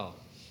cousin's car.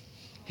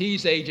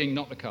 He's aging,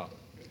 not the car.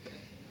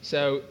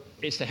 So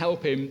it's to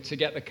help him to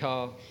get the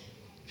car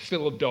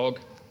full of dog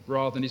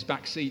rather than his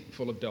back seat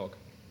full of dog.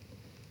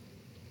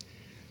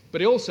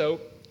 But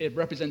it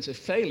represents a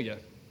failure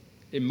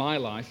in my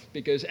life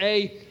because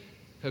A,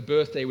 her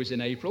birthday was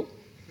in April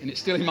and it's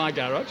still in my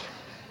garage.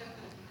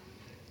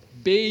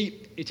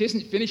 B, it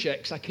isn't finished yet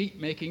because I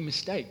keep making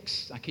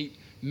mistakes. I keep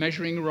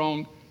measuring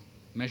wrong,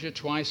 measure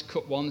twice,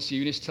 cut once.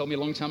 Eunice told me a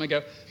long time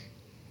ago.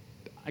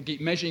 I keep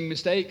measuring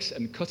mistakes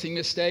and cutting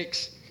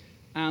mistakes.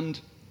 And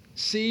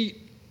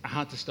C, I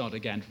had to start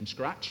again from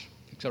scratch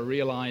because I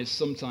realized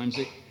sometimes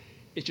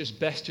it's just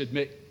best to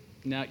admit,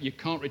 now you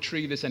can't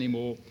retrieve this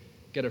anymore,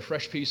 get a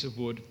fresh piece of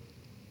wood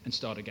and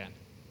start again.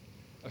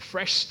 A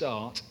fresh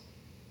start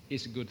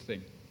is a good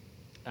thing.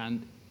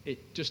 And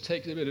it just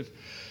takes a bit of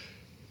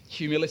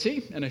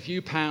humility and a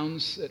few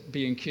pounds at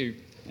B&Q,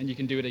 and you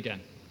can do it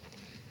again.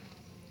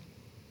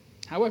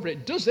 However,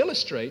 it does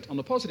illustrate, on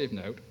a positive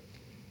note,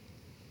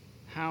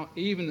 how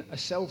even a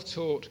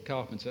self-taught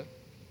carpenter,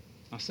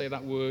 I say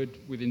that word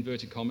with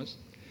inverted commas,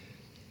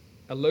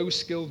 a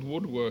low-skilled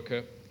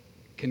woodworker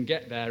can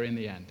get there in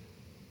the end.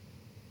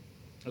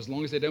 As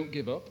long as they don't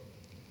give up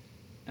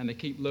and they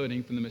keep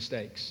learning from the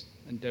mistakes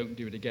and don't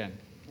do it again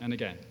and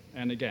again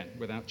and again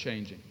without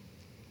changing.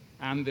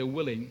 And they're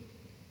willing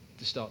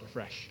to start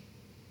afresh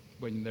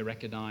when they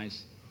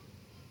recognize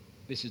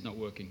this is not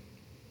working.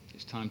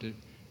 It's time to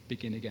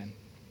begin again.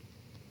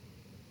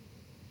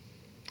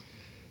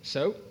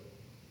 So,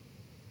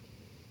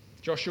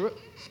 Joshua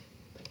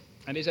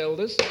and his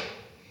elders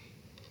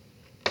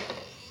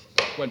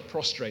went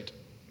prostrate.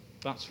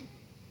 That's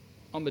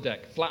on the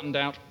deck, flattened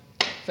out,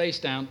 face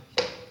down,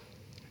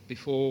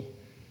 before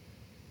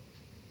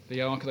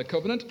the Ark of the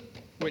Covenant,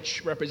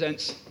 which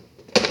represents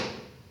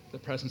the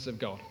presence of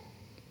God.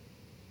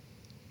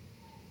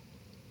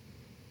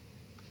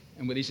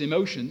 And with his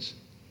emotions,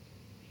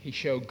 he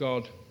showed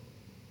God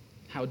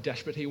how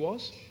desperate he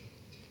was.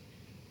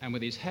 And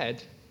with his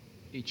head,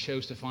 he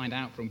chose to find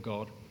out from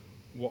God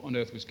what on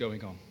earth was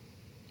going on.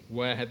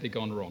 Where had they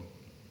gone wrong?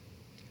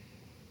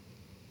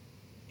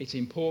 It's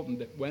important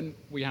that when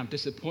we have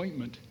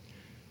disappointment,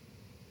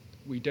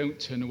 we don't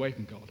turn away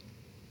from God.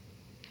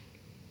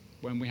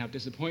 When we have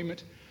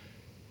disappointment,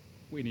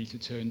 we need to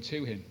turn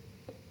to him.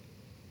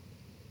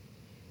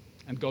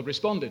 And God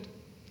responded.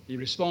 He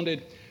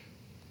responded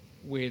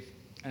with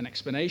an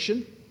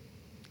explanation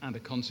and a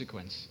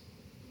consequence.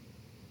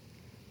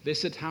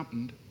 This had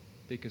happened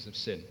because of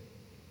sin.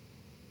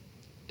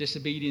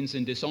 Disobedience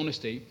and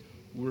dishonesty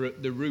were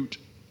at the root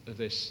of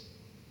this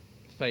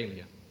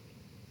failure.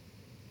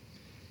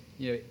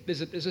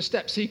 There's a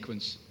step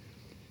sequence.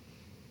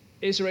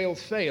 Israel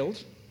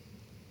failed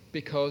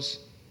because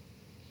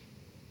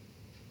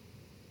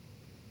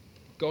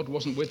God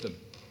wasn't with them.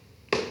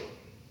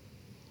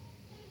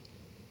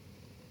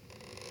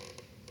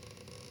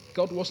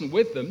 God wasn't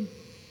with them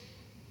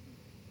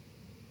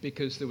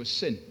because there was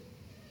sin.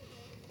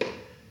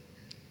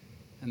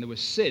 And there was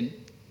sin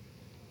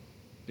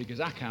because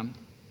Achan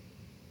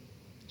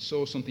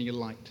saw something he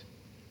liked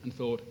and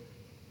thought,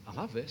 I'll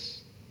have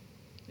this.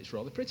 It's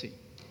rather pretty.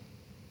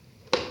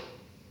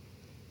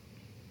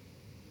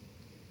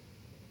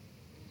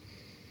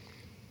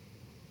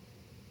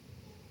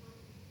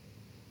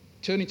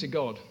 Turning to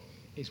God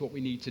is what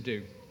we need to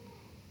do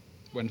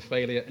when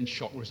failure and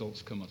shock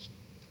results come us.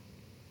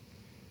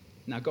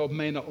 Now, God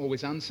may not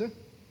always answer,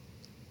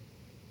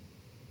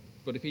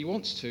 but if he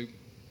wants to,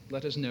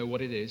 let us know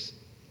what it is,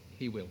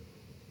 he will,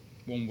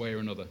 one way or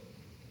another.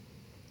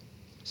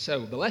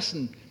 So, the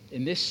lesson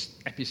in this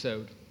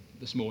episode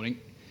this morning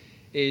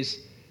is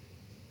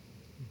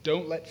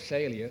don't let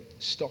failure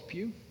stop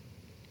you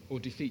or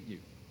defeat you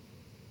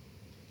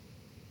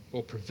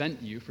or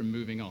prevent you from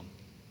moving on.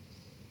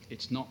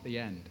 It's not the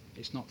end.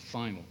 It's not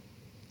final.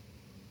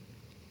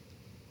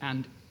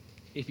 And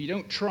if you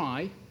don't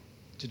try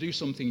to do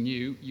something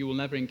new, you will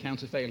never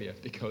encounter failure,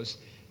 because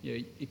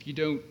if you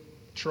don't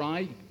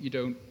try, you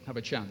don't have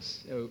a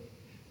chance. So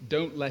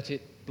don't let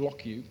it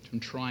block you from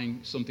trying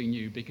something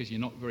new because you're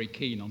not very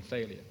keen on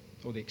failure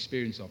or the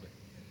experience of it.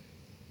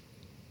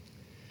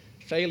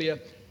 Failure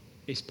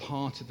is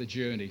part of the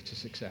journey to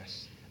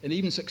success. And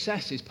even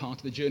success is part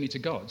of the journey to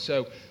God.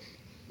 So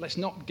let's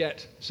not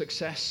get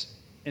success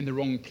in the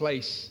wrong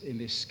place in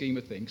this scheme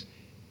of things.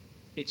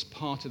 It's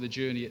part of the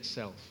journey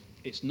itself.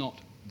 It's not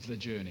the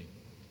journey.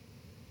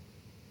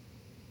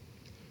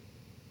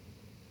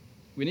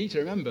 We need to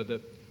remember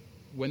that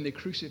when they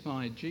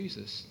crucified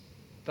Jesus,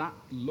 that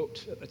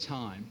looked at the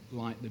time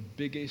like the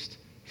biggest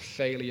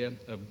failure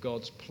of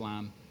God's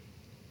plan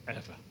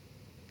ever.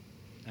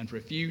 And for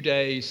a few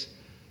days,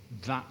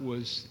 that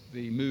was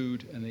the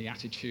mood and the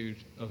attitude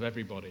of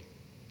everybody.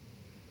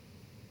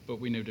 But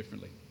we know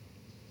differently.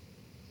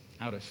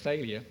 Out of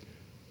failure,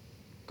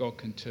 God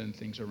can turn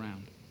things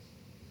around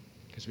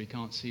because we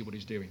can't see what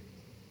he's doing.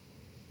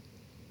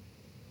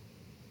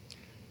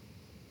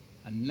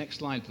 And next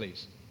slide,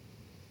 please.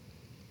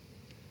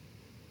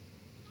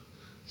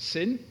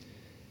 Sin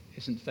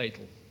isn't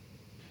fatal.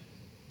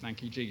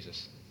 Thank you,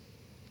 Jesus.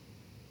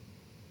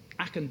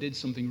 Achan did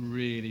something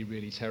really,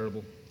 really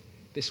terrible.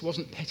 This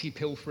wasn't petty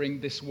pilfering.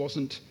 This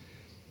wasn't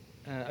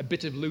a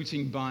bit of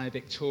looting by a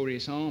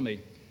victorious army.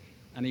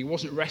 And he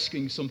wasn't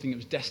rescuing something that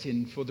was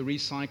destined for the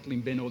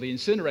recycling bin or the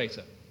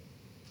incinerator.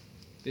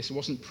 This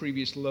wasn't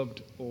previous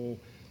loved or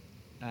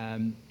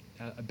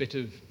a bit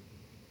of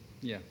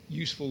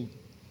useful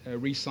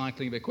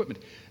recycling of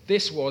equipment.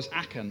 This was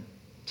Achan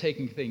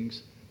taking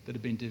things that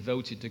had been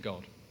devoted to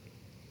God,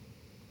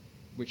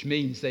 which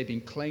means they'd been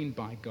claimed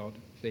by God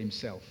for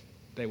himself.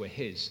 They were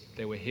his.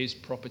 They were his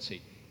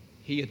property.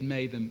 He had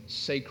made them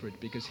sacred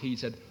because he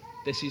said,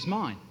 "This is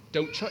mine.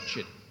 Don't touch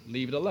it.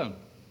 Leave it alone."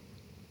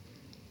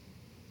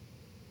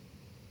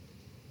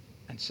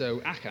 And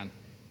so Achan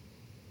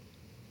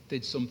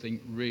did something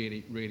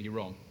really, really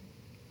wrong.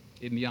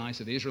 In the eyes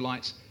of the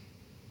Israelites,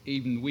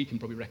 even we can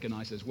probably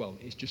recognize it as well.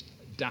 It's just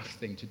a daft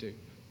thing to do.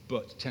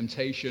 But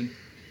temptation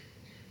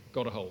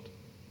got a hold.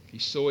 He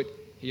saw it,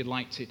 he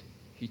liked it,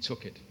 he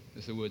took it,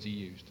 as the words he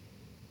used.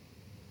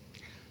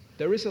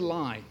 There is a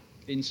lie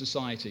in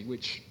society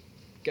which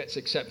gets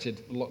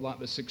accepted a lot like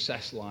the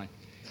success lie,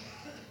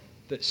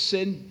 that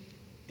sin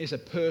is a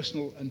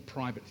personal and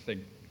private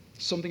thing,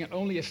 something that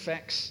only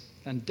affects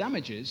and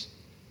damages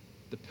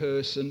the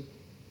person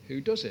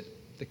who does it,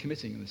 the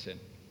committing of the sin.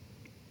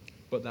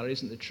 But that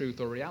isn't the truth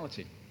or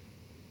reality.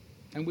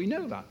 And we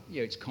know that.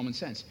 It's common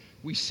sense.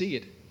 We see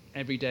it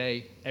every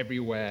day,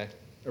 everywhere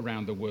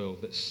around the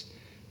world.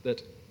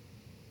 That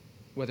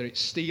whether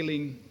it's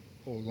stealing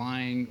or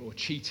lying or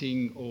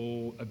cheating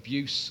or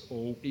abuse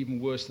or even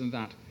worse than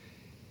that,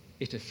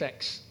 it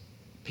affects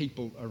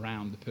people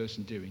around the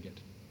person doing it.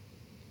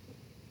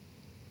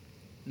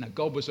 Now,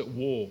 God was at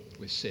war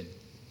with sin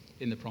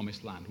in the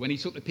Promised Land. When he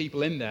took the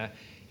people in there,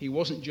 he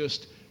wasn't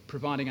just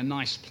providing a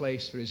nice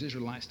place for his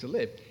Israelites to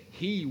live.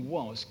 He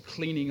was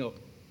cleaning up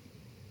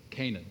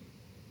Canaan.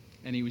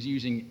 And he was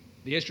using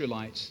the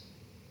Israelites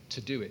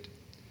to do it.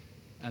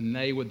 And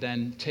they would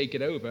then take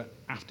it over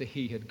after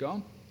he had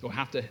gone, or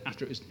after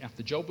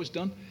the job was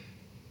done,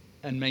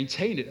 and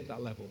maintain it at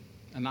that level.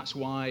 And that's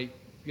why,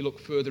 if you look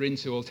further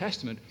into Old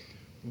Testament,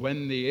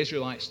 when the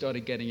Israelites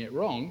started getting it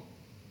wrong,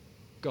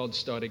 God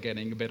started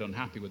getting a bit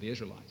unhappy with the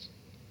Israelites.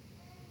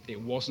 It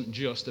wasn't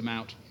just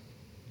about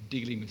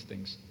dealing with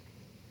things.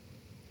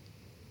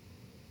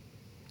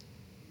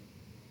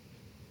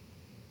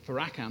 For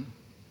Achan,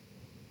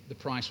 the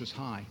price was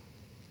high.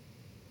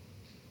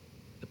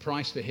 The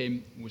price for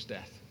him was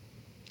death,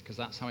 because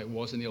that's how it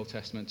was in the Old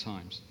Testament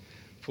times.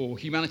 For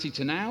humanity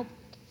to now,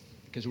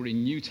 because we're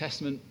in New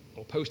Testament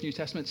or post-New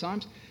Testament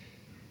times,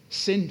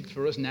 sin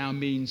for us now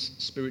means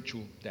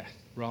spiritual death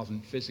rather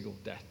than physical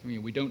death. I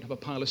mean, we don't have a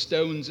pile of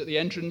stones at the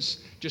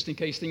entrance just in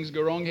case things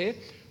go wrong here.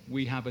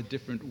 We have a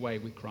different way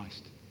with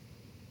Christ.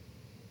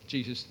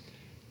 Jesus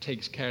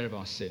takes care of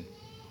our sin.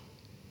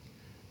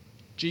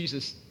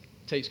 Jesus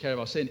takes care of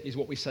our sin is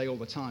what we say all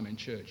the time in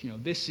church.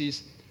 This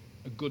is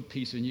a good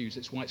piece of news.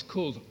 That's why it's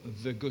called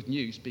the good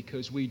news,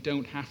 because we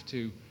don't have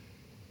to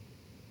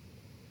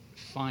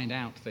find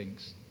out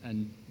things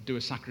and do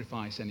a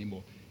sacrifice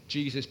anymore.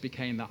 Jesus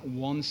became that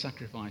one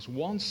sacrifice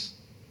once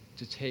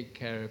to take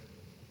care of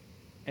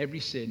every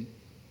sin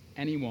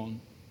anyone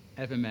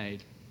ever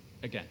made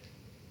again.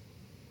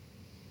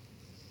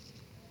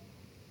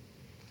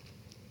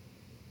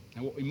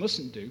 And what we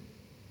mustn't do,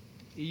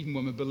 even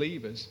when we're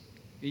believers,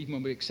 even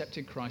when we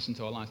accepted Christ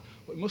into our lives,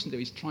 what we mustn't do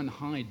is try and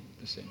hide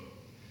the sin,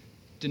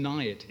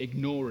 deny it,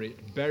 ignore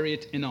it, bury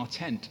it in our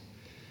tent,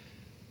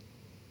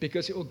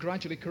 because it will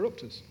gradually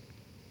corrupt us.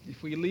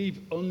 If we leave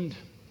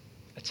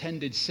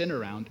unattended sin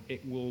around,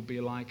 it will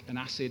be like an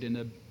acid in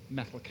a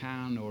metal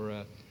can or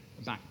a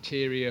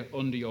bacteria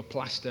under your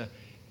plaster.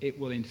 It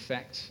will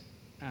infect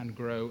and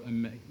grow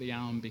and make the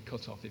arm be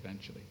cut off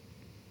eventually.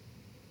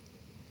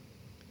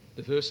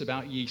 The verse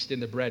about yeast in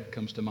the bread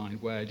comes to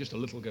mind, where just a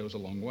little goes a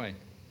long way.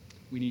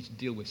 We need to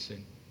deal with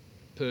sin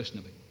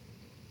personally.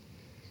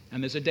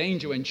 And there's a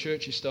danger when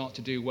churches start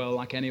to do well,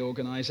 like any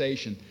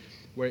organization,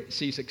 where it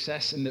sees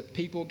success and that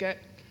people get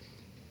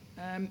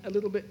a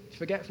little bit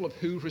forgetful of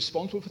who's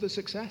responsible for the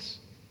success.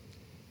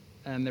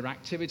 And their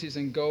activities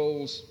and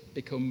goals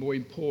become more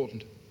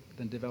important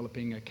than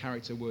developing a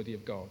character worthy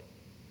of God.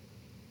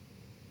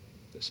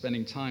 That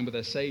spending time with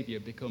their Savior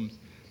becomes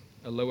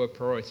a lower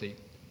priority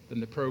than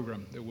the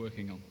program they're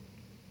working on.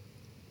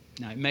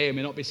 Now, it may or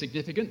may not be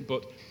significant,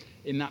 but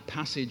in that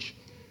passage,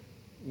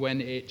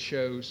 when it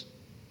shows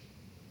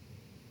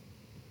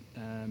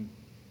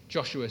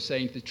Joshua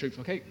saying to the troops,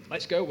 okay,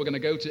 let's go, we're going to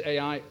go to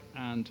Ai,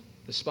 and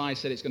the spy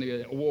said it's going to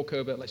be a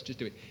walkover, let's just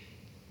do it.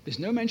 There's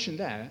no mention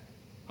there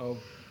of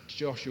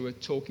Joshua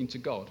talking to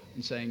God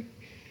and saying,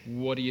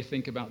 what do you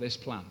think about this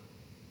plan?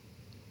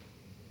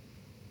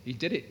 He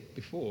did it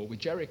before with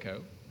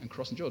Jericho and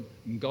crossing Jordan,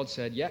 and God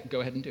said, yeah,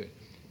 go ahead and do it.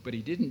 But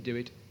he didn't do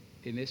it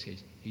in this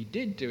case. He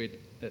did do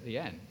it at the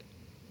end,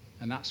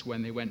 and that's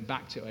when they went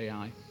back to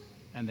Ai,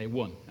 and they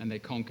won, and they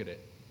conquered it,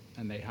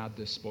 and they had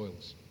the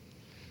spoils.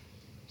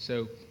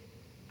 So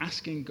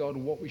asking God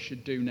what we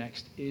should do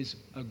next is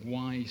a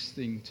wise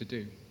thing to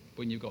do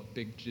when you've got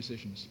big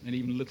decisions and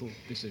even little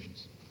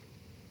decisions.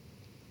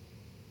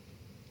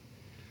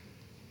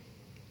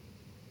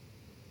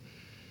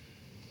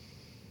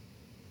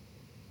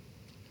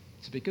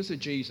 So because of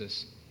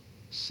Jesus,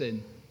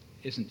 sin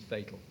isn't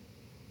fatal.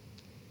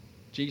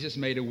 Jesus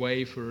made a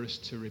way for us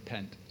to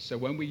repent. So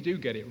when we do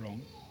get it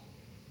wrong,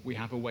 we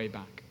have a way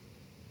back.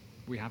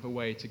 We have a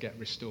way to get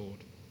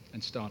restored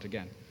and start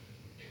again.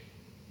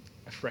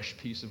 A fresh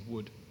piece of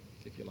wood,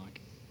 if you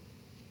like.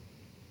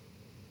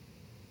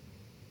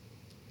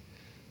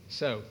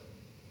 So,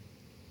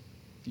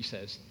 he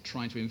says,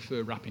 trying to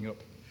infer wrapping up.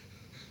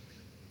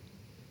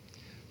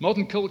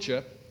 Modern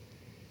culture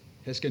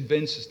has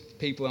convinced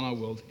people in our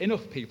world,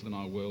 enough people in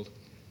our world,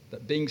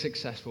 that being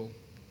successful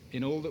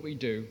in all that we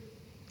do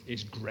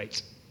is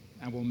great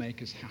and will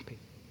make us happy.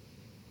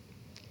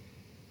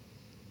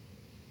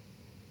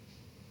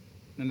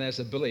 And there's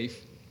a belief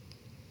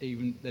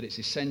even that it's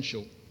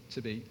essential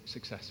to be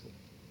successful.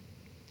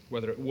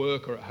 Whether at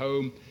work or at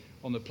home,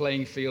 on the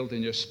playing field,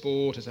 in your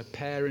sport, as a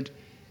parent,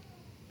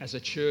 as a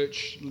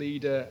church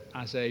leader,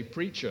 as a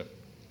preacher,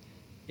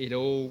 it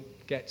all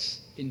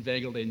gets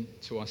inveigled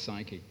into our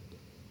psyche.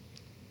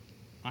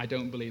 I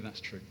don't believe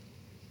that's true.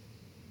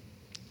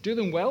 Do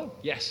them well?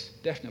 Yes,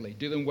 definitely.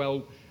 Do them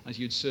well as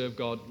you'd serve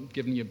God,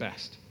 giving your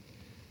best.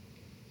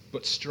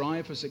 But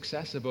strive for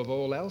success above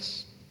all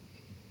else?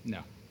 No,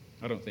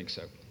 I don't think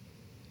so.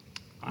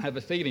 I have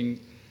a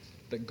feeling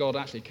that God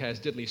actually cares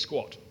diddly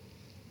squat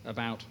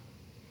about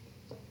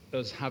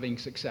us having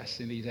success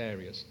in these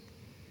areas.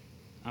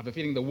 I have a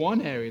feeling the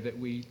one area that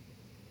we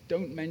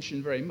don't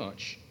mention very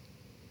much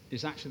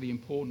is actually the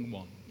important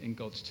one in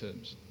God's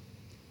terms.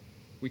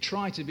 We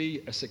try to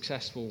be a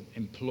successful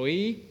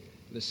employee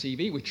with a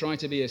CV. We try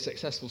to be a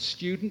successful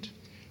student.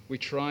 We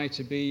try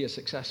to be a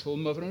successful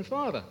mother and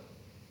father,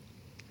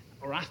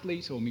 or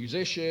athlete, or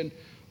musician,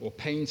 or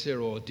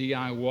painter, or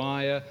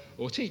DIYer,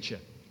 or teacher.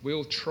 We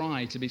all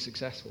try to be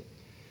successful.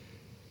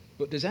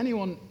 But does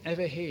anyone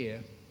ever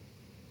hear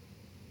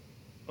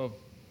of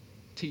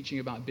teaching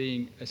about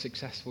being a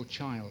successful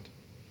child?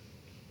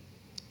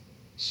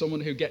 Someone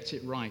who gets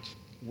it right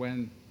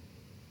when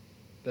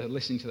they're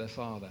listening to their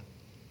father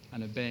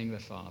and obeying their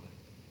father.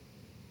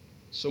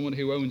 Someone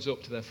who owns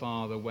up to their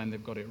father when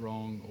they've got it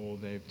wrong or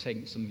they've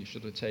taken something they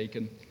should have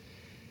taken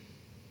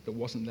that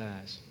wasn't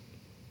theirs.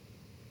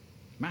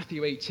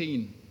 Matthew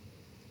 18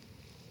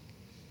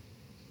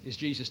 is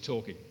Jesus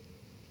talking.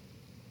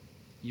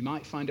 You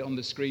might find it on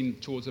the screen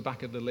towards the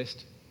back of the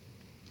list.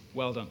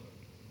 Well done.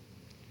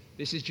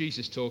 This is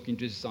Jesus talking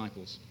to his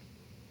disciples.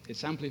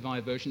 It's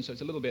amplified version, so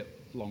it's a little bit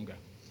longer.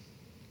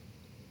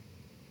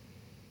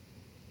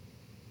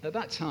 At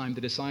that time,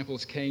 the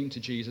disciples came to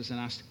Jesus and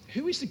asked,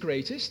 "Who is the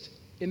greatest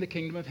in the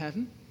kingdom of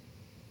heaven?"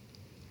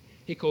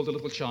 He called a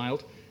little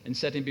child and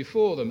set him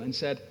before them and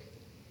said,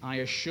 "I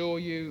assure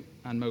you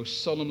and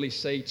most solemnly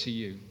say to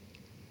you,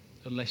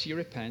 unless you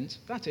repent,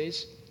 that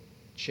is,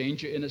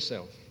 change your inner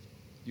self,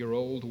 your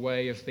old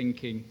way of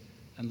thinking,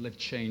 and live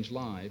changed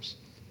lives,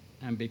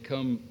 and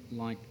become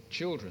like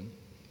children,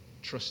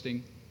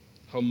 trusting,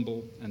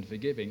 humble, and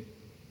forgiving,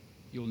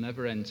 you'll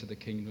never enter the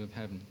kingdom of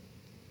heaven.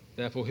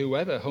 Therefore,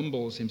 whoever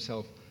humbles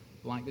himself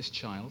like this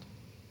child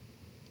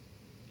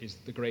is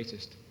the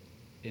greatest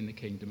in the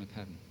kingdom of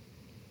heaven.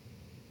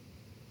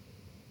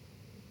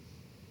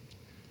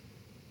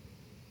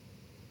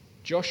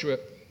 Joshua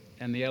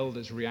and the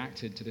elders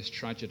reacted to this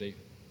tragedy,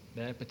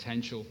 their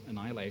potential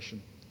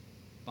annihilation,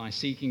 by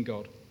seeking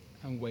God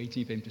and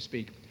waiting for him to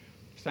speak.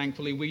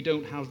 Thankfully, we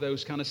don't have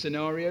those kind of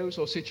scenarios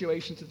or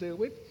situations to deal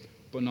with,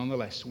 but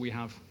nonetheless, we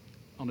have,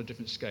 on a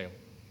different scale,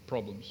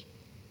 problems,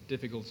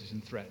 difficulties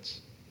and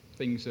threats,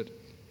 things that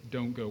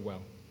don't go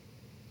well.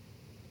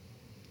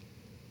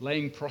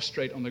 Laying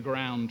prostrate on the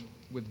ground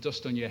with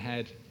dust on your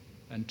head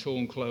and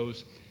torn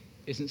clothes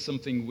isn't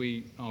something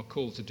we are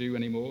called to do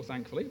anymore,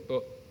 thankfully,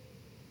 but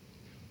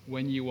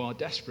when you are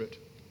desperate,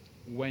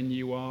 when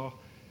you are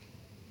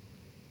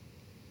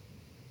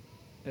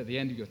at the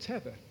end of your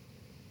tether,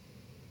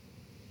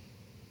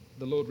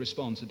 the Lord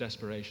responds to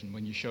desperation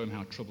when you show him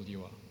how troubled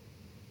you are.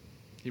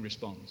 He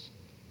responds.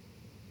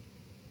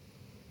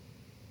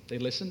 They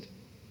listened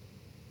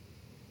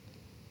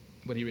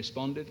when he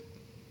responded,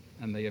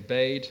 and they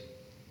obeyed.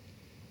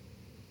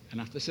 And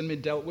after sin had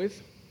been dealt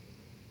with,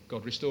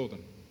 God restored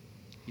them.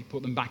 He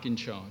put them back in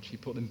charge. He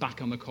put them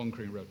back on the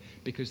conquering road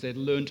because they'd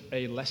learned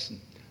a lesson.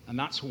 And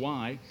that's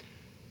why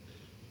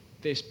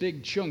this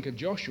big chunk of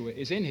Joshua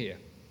is in here,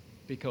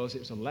 because it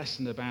was a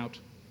lesson about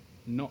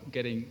not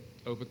getting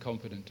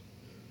overconfident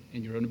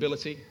in your own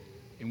ability,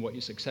 in what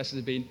your successes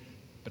have been,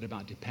 but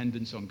about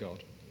dependence on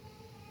God.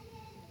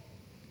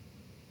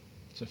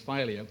 So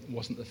failure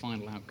wasn't the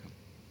final outcome,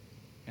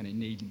 and it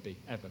needn't be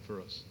ever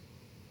for us.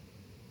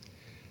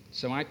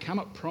 So I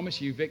cannot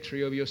promise you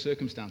victory over your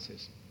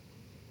circumstances.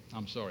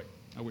 I'm sorry.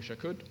 I wish I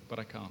could, but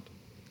I can't.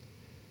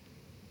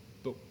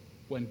 But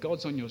when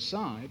God's on your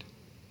side,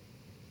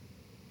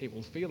 it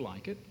will feel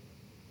like it.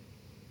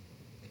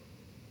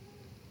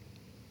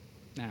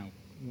 Now,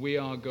 we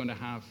are going to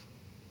have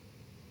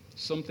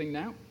something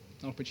now.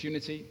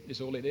 Opportunity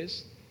is all it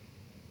is.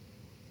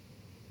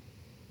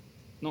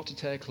 Not to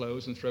tear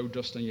clothes and throw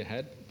dust on your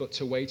head, but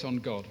to wait on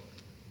God.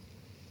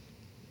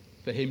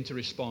 For him to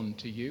respond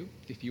to you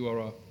if you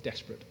are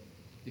desperate,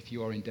 if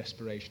you are in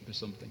desperation for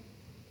something.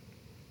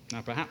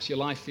 Now, perhaps your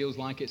life feels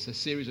like it's a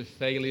series of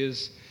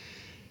failures,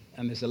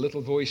 and there's a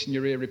little voice in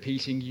your ear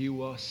repeating,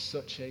 "You are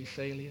such a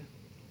failure."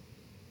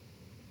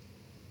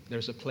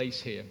 There's a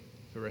place here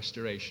for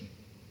restoration,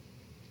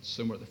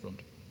 somewhere at the front.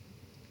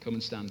 Come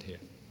and stand here.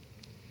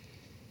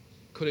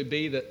 Could it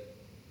be that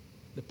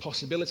the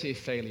possibility of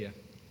failure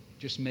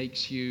just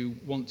makes you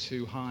want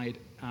to hide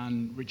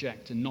and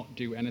reject and not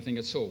do anything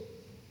at all?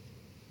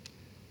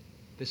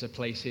 There's a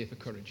place here for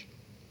courage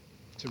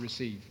to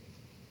receive.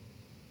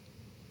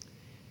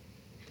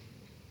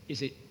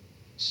 Is it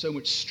so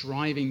much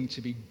striving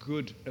to be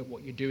good at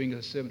what you're doing as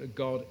a servant of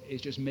God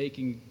is just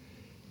making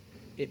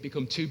it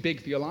become too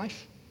big for your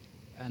life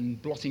and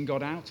blotting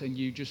God out, and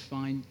you just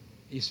find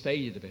he's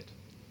faded a bit?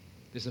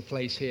 There's a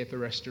place here for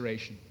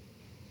restoration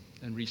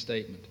and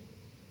restatement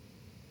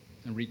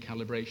and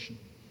recalibration.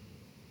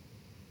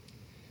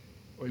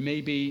 Or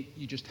maybe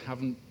you just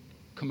haven't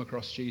come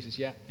across Jesus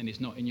yet, and he's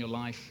not in your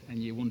life,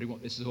 and you're wondering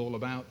what this is all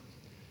about,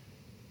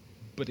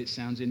 but it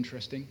sounds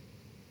interesting.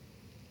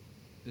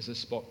 There's a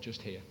spot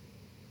just here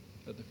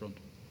at the front.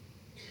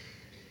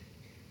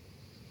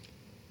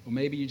 Or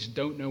maybe you just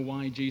don't know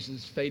why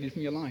Jesus faded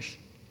from your life.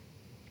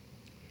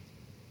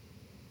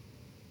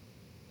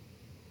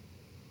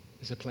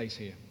 There's a place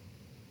here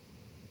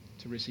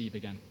to receive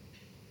again,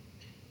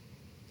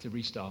 to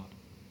restart.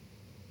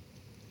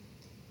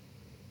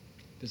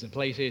 There's a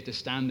place here to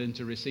stand and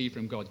to receive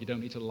from God. You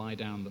don't need to lie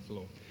down on the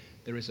floor.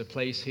 There is a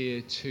place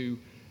here to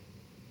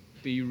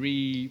be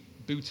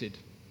rebooted,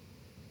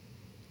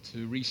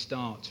 to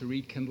restart, to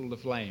rekindle the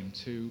flame,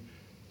 to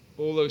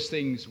all those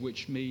things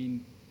which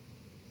mean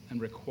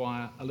and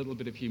require a little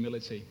bit of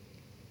humility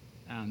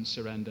and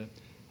surrender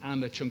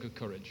and a chunk of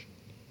courage.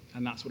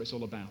 And that's what it's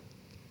all about.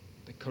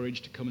 The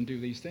courage to come and do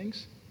these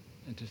things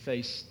and to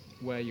face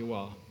where you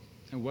are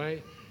and where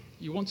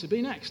you want to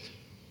be next.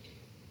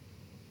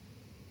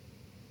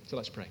 So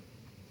let's pray.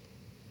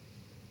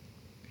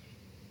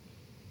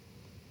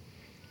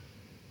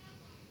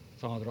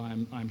 Father,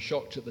 I'm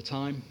shocked at the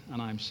time,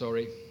 and I'm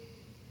sorry.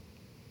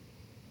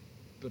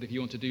 But if you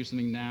want to do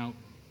something now,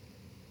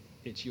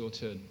 it's your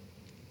turn.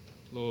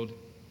 Lord,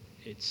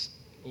 it's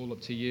all up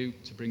to you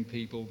to bring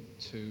people,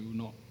 to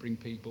not bring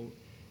people.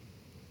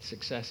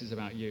 Success is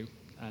about you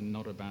and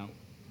not about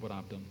what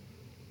I've done.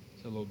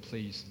 So Lord,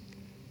 please,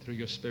 through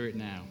your Spirit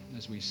now,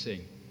 as we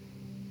sing,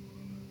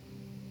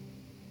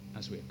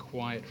 as we're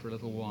quiet for a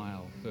little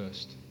while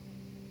first,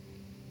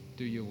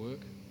 do your work.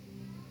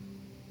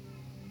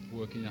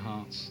 Work in your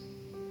hearts.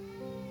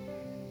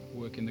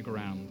 Work in the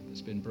ground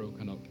that's been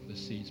broken up, the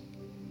seeds.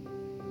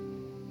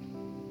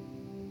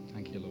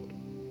 Thank you, Lord.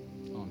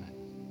 Amen.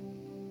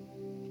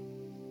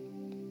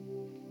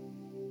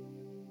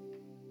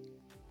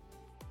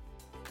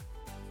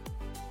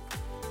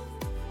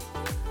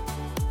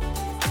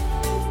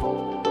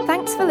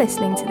 Thanks for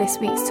listening to this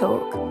week's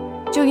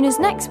talk. Join us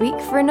next week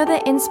for another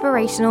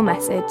inspirational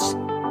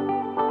message.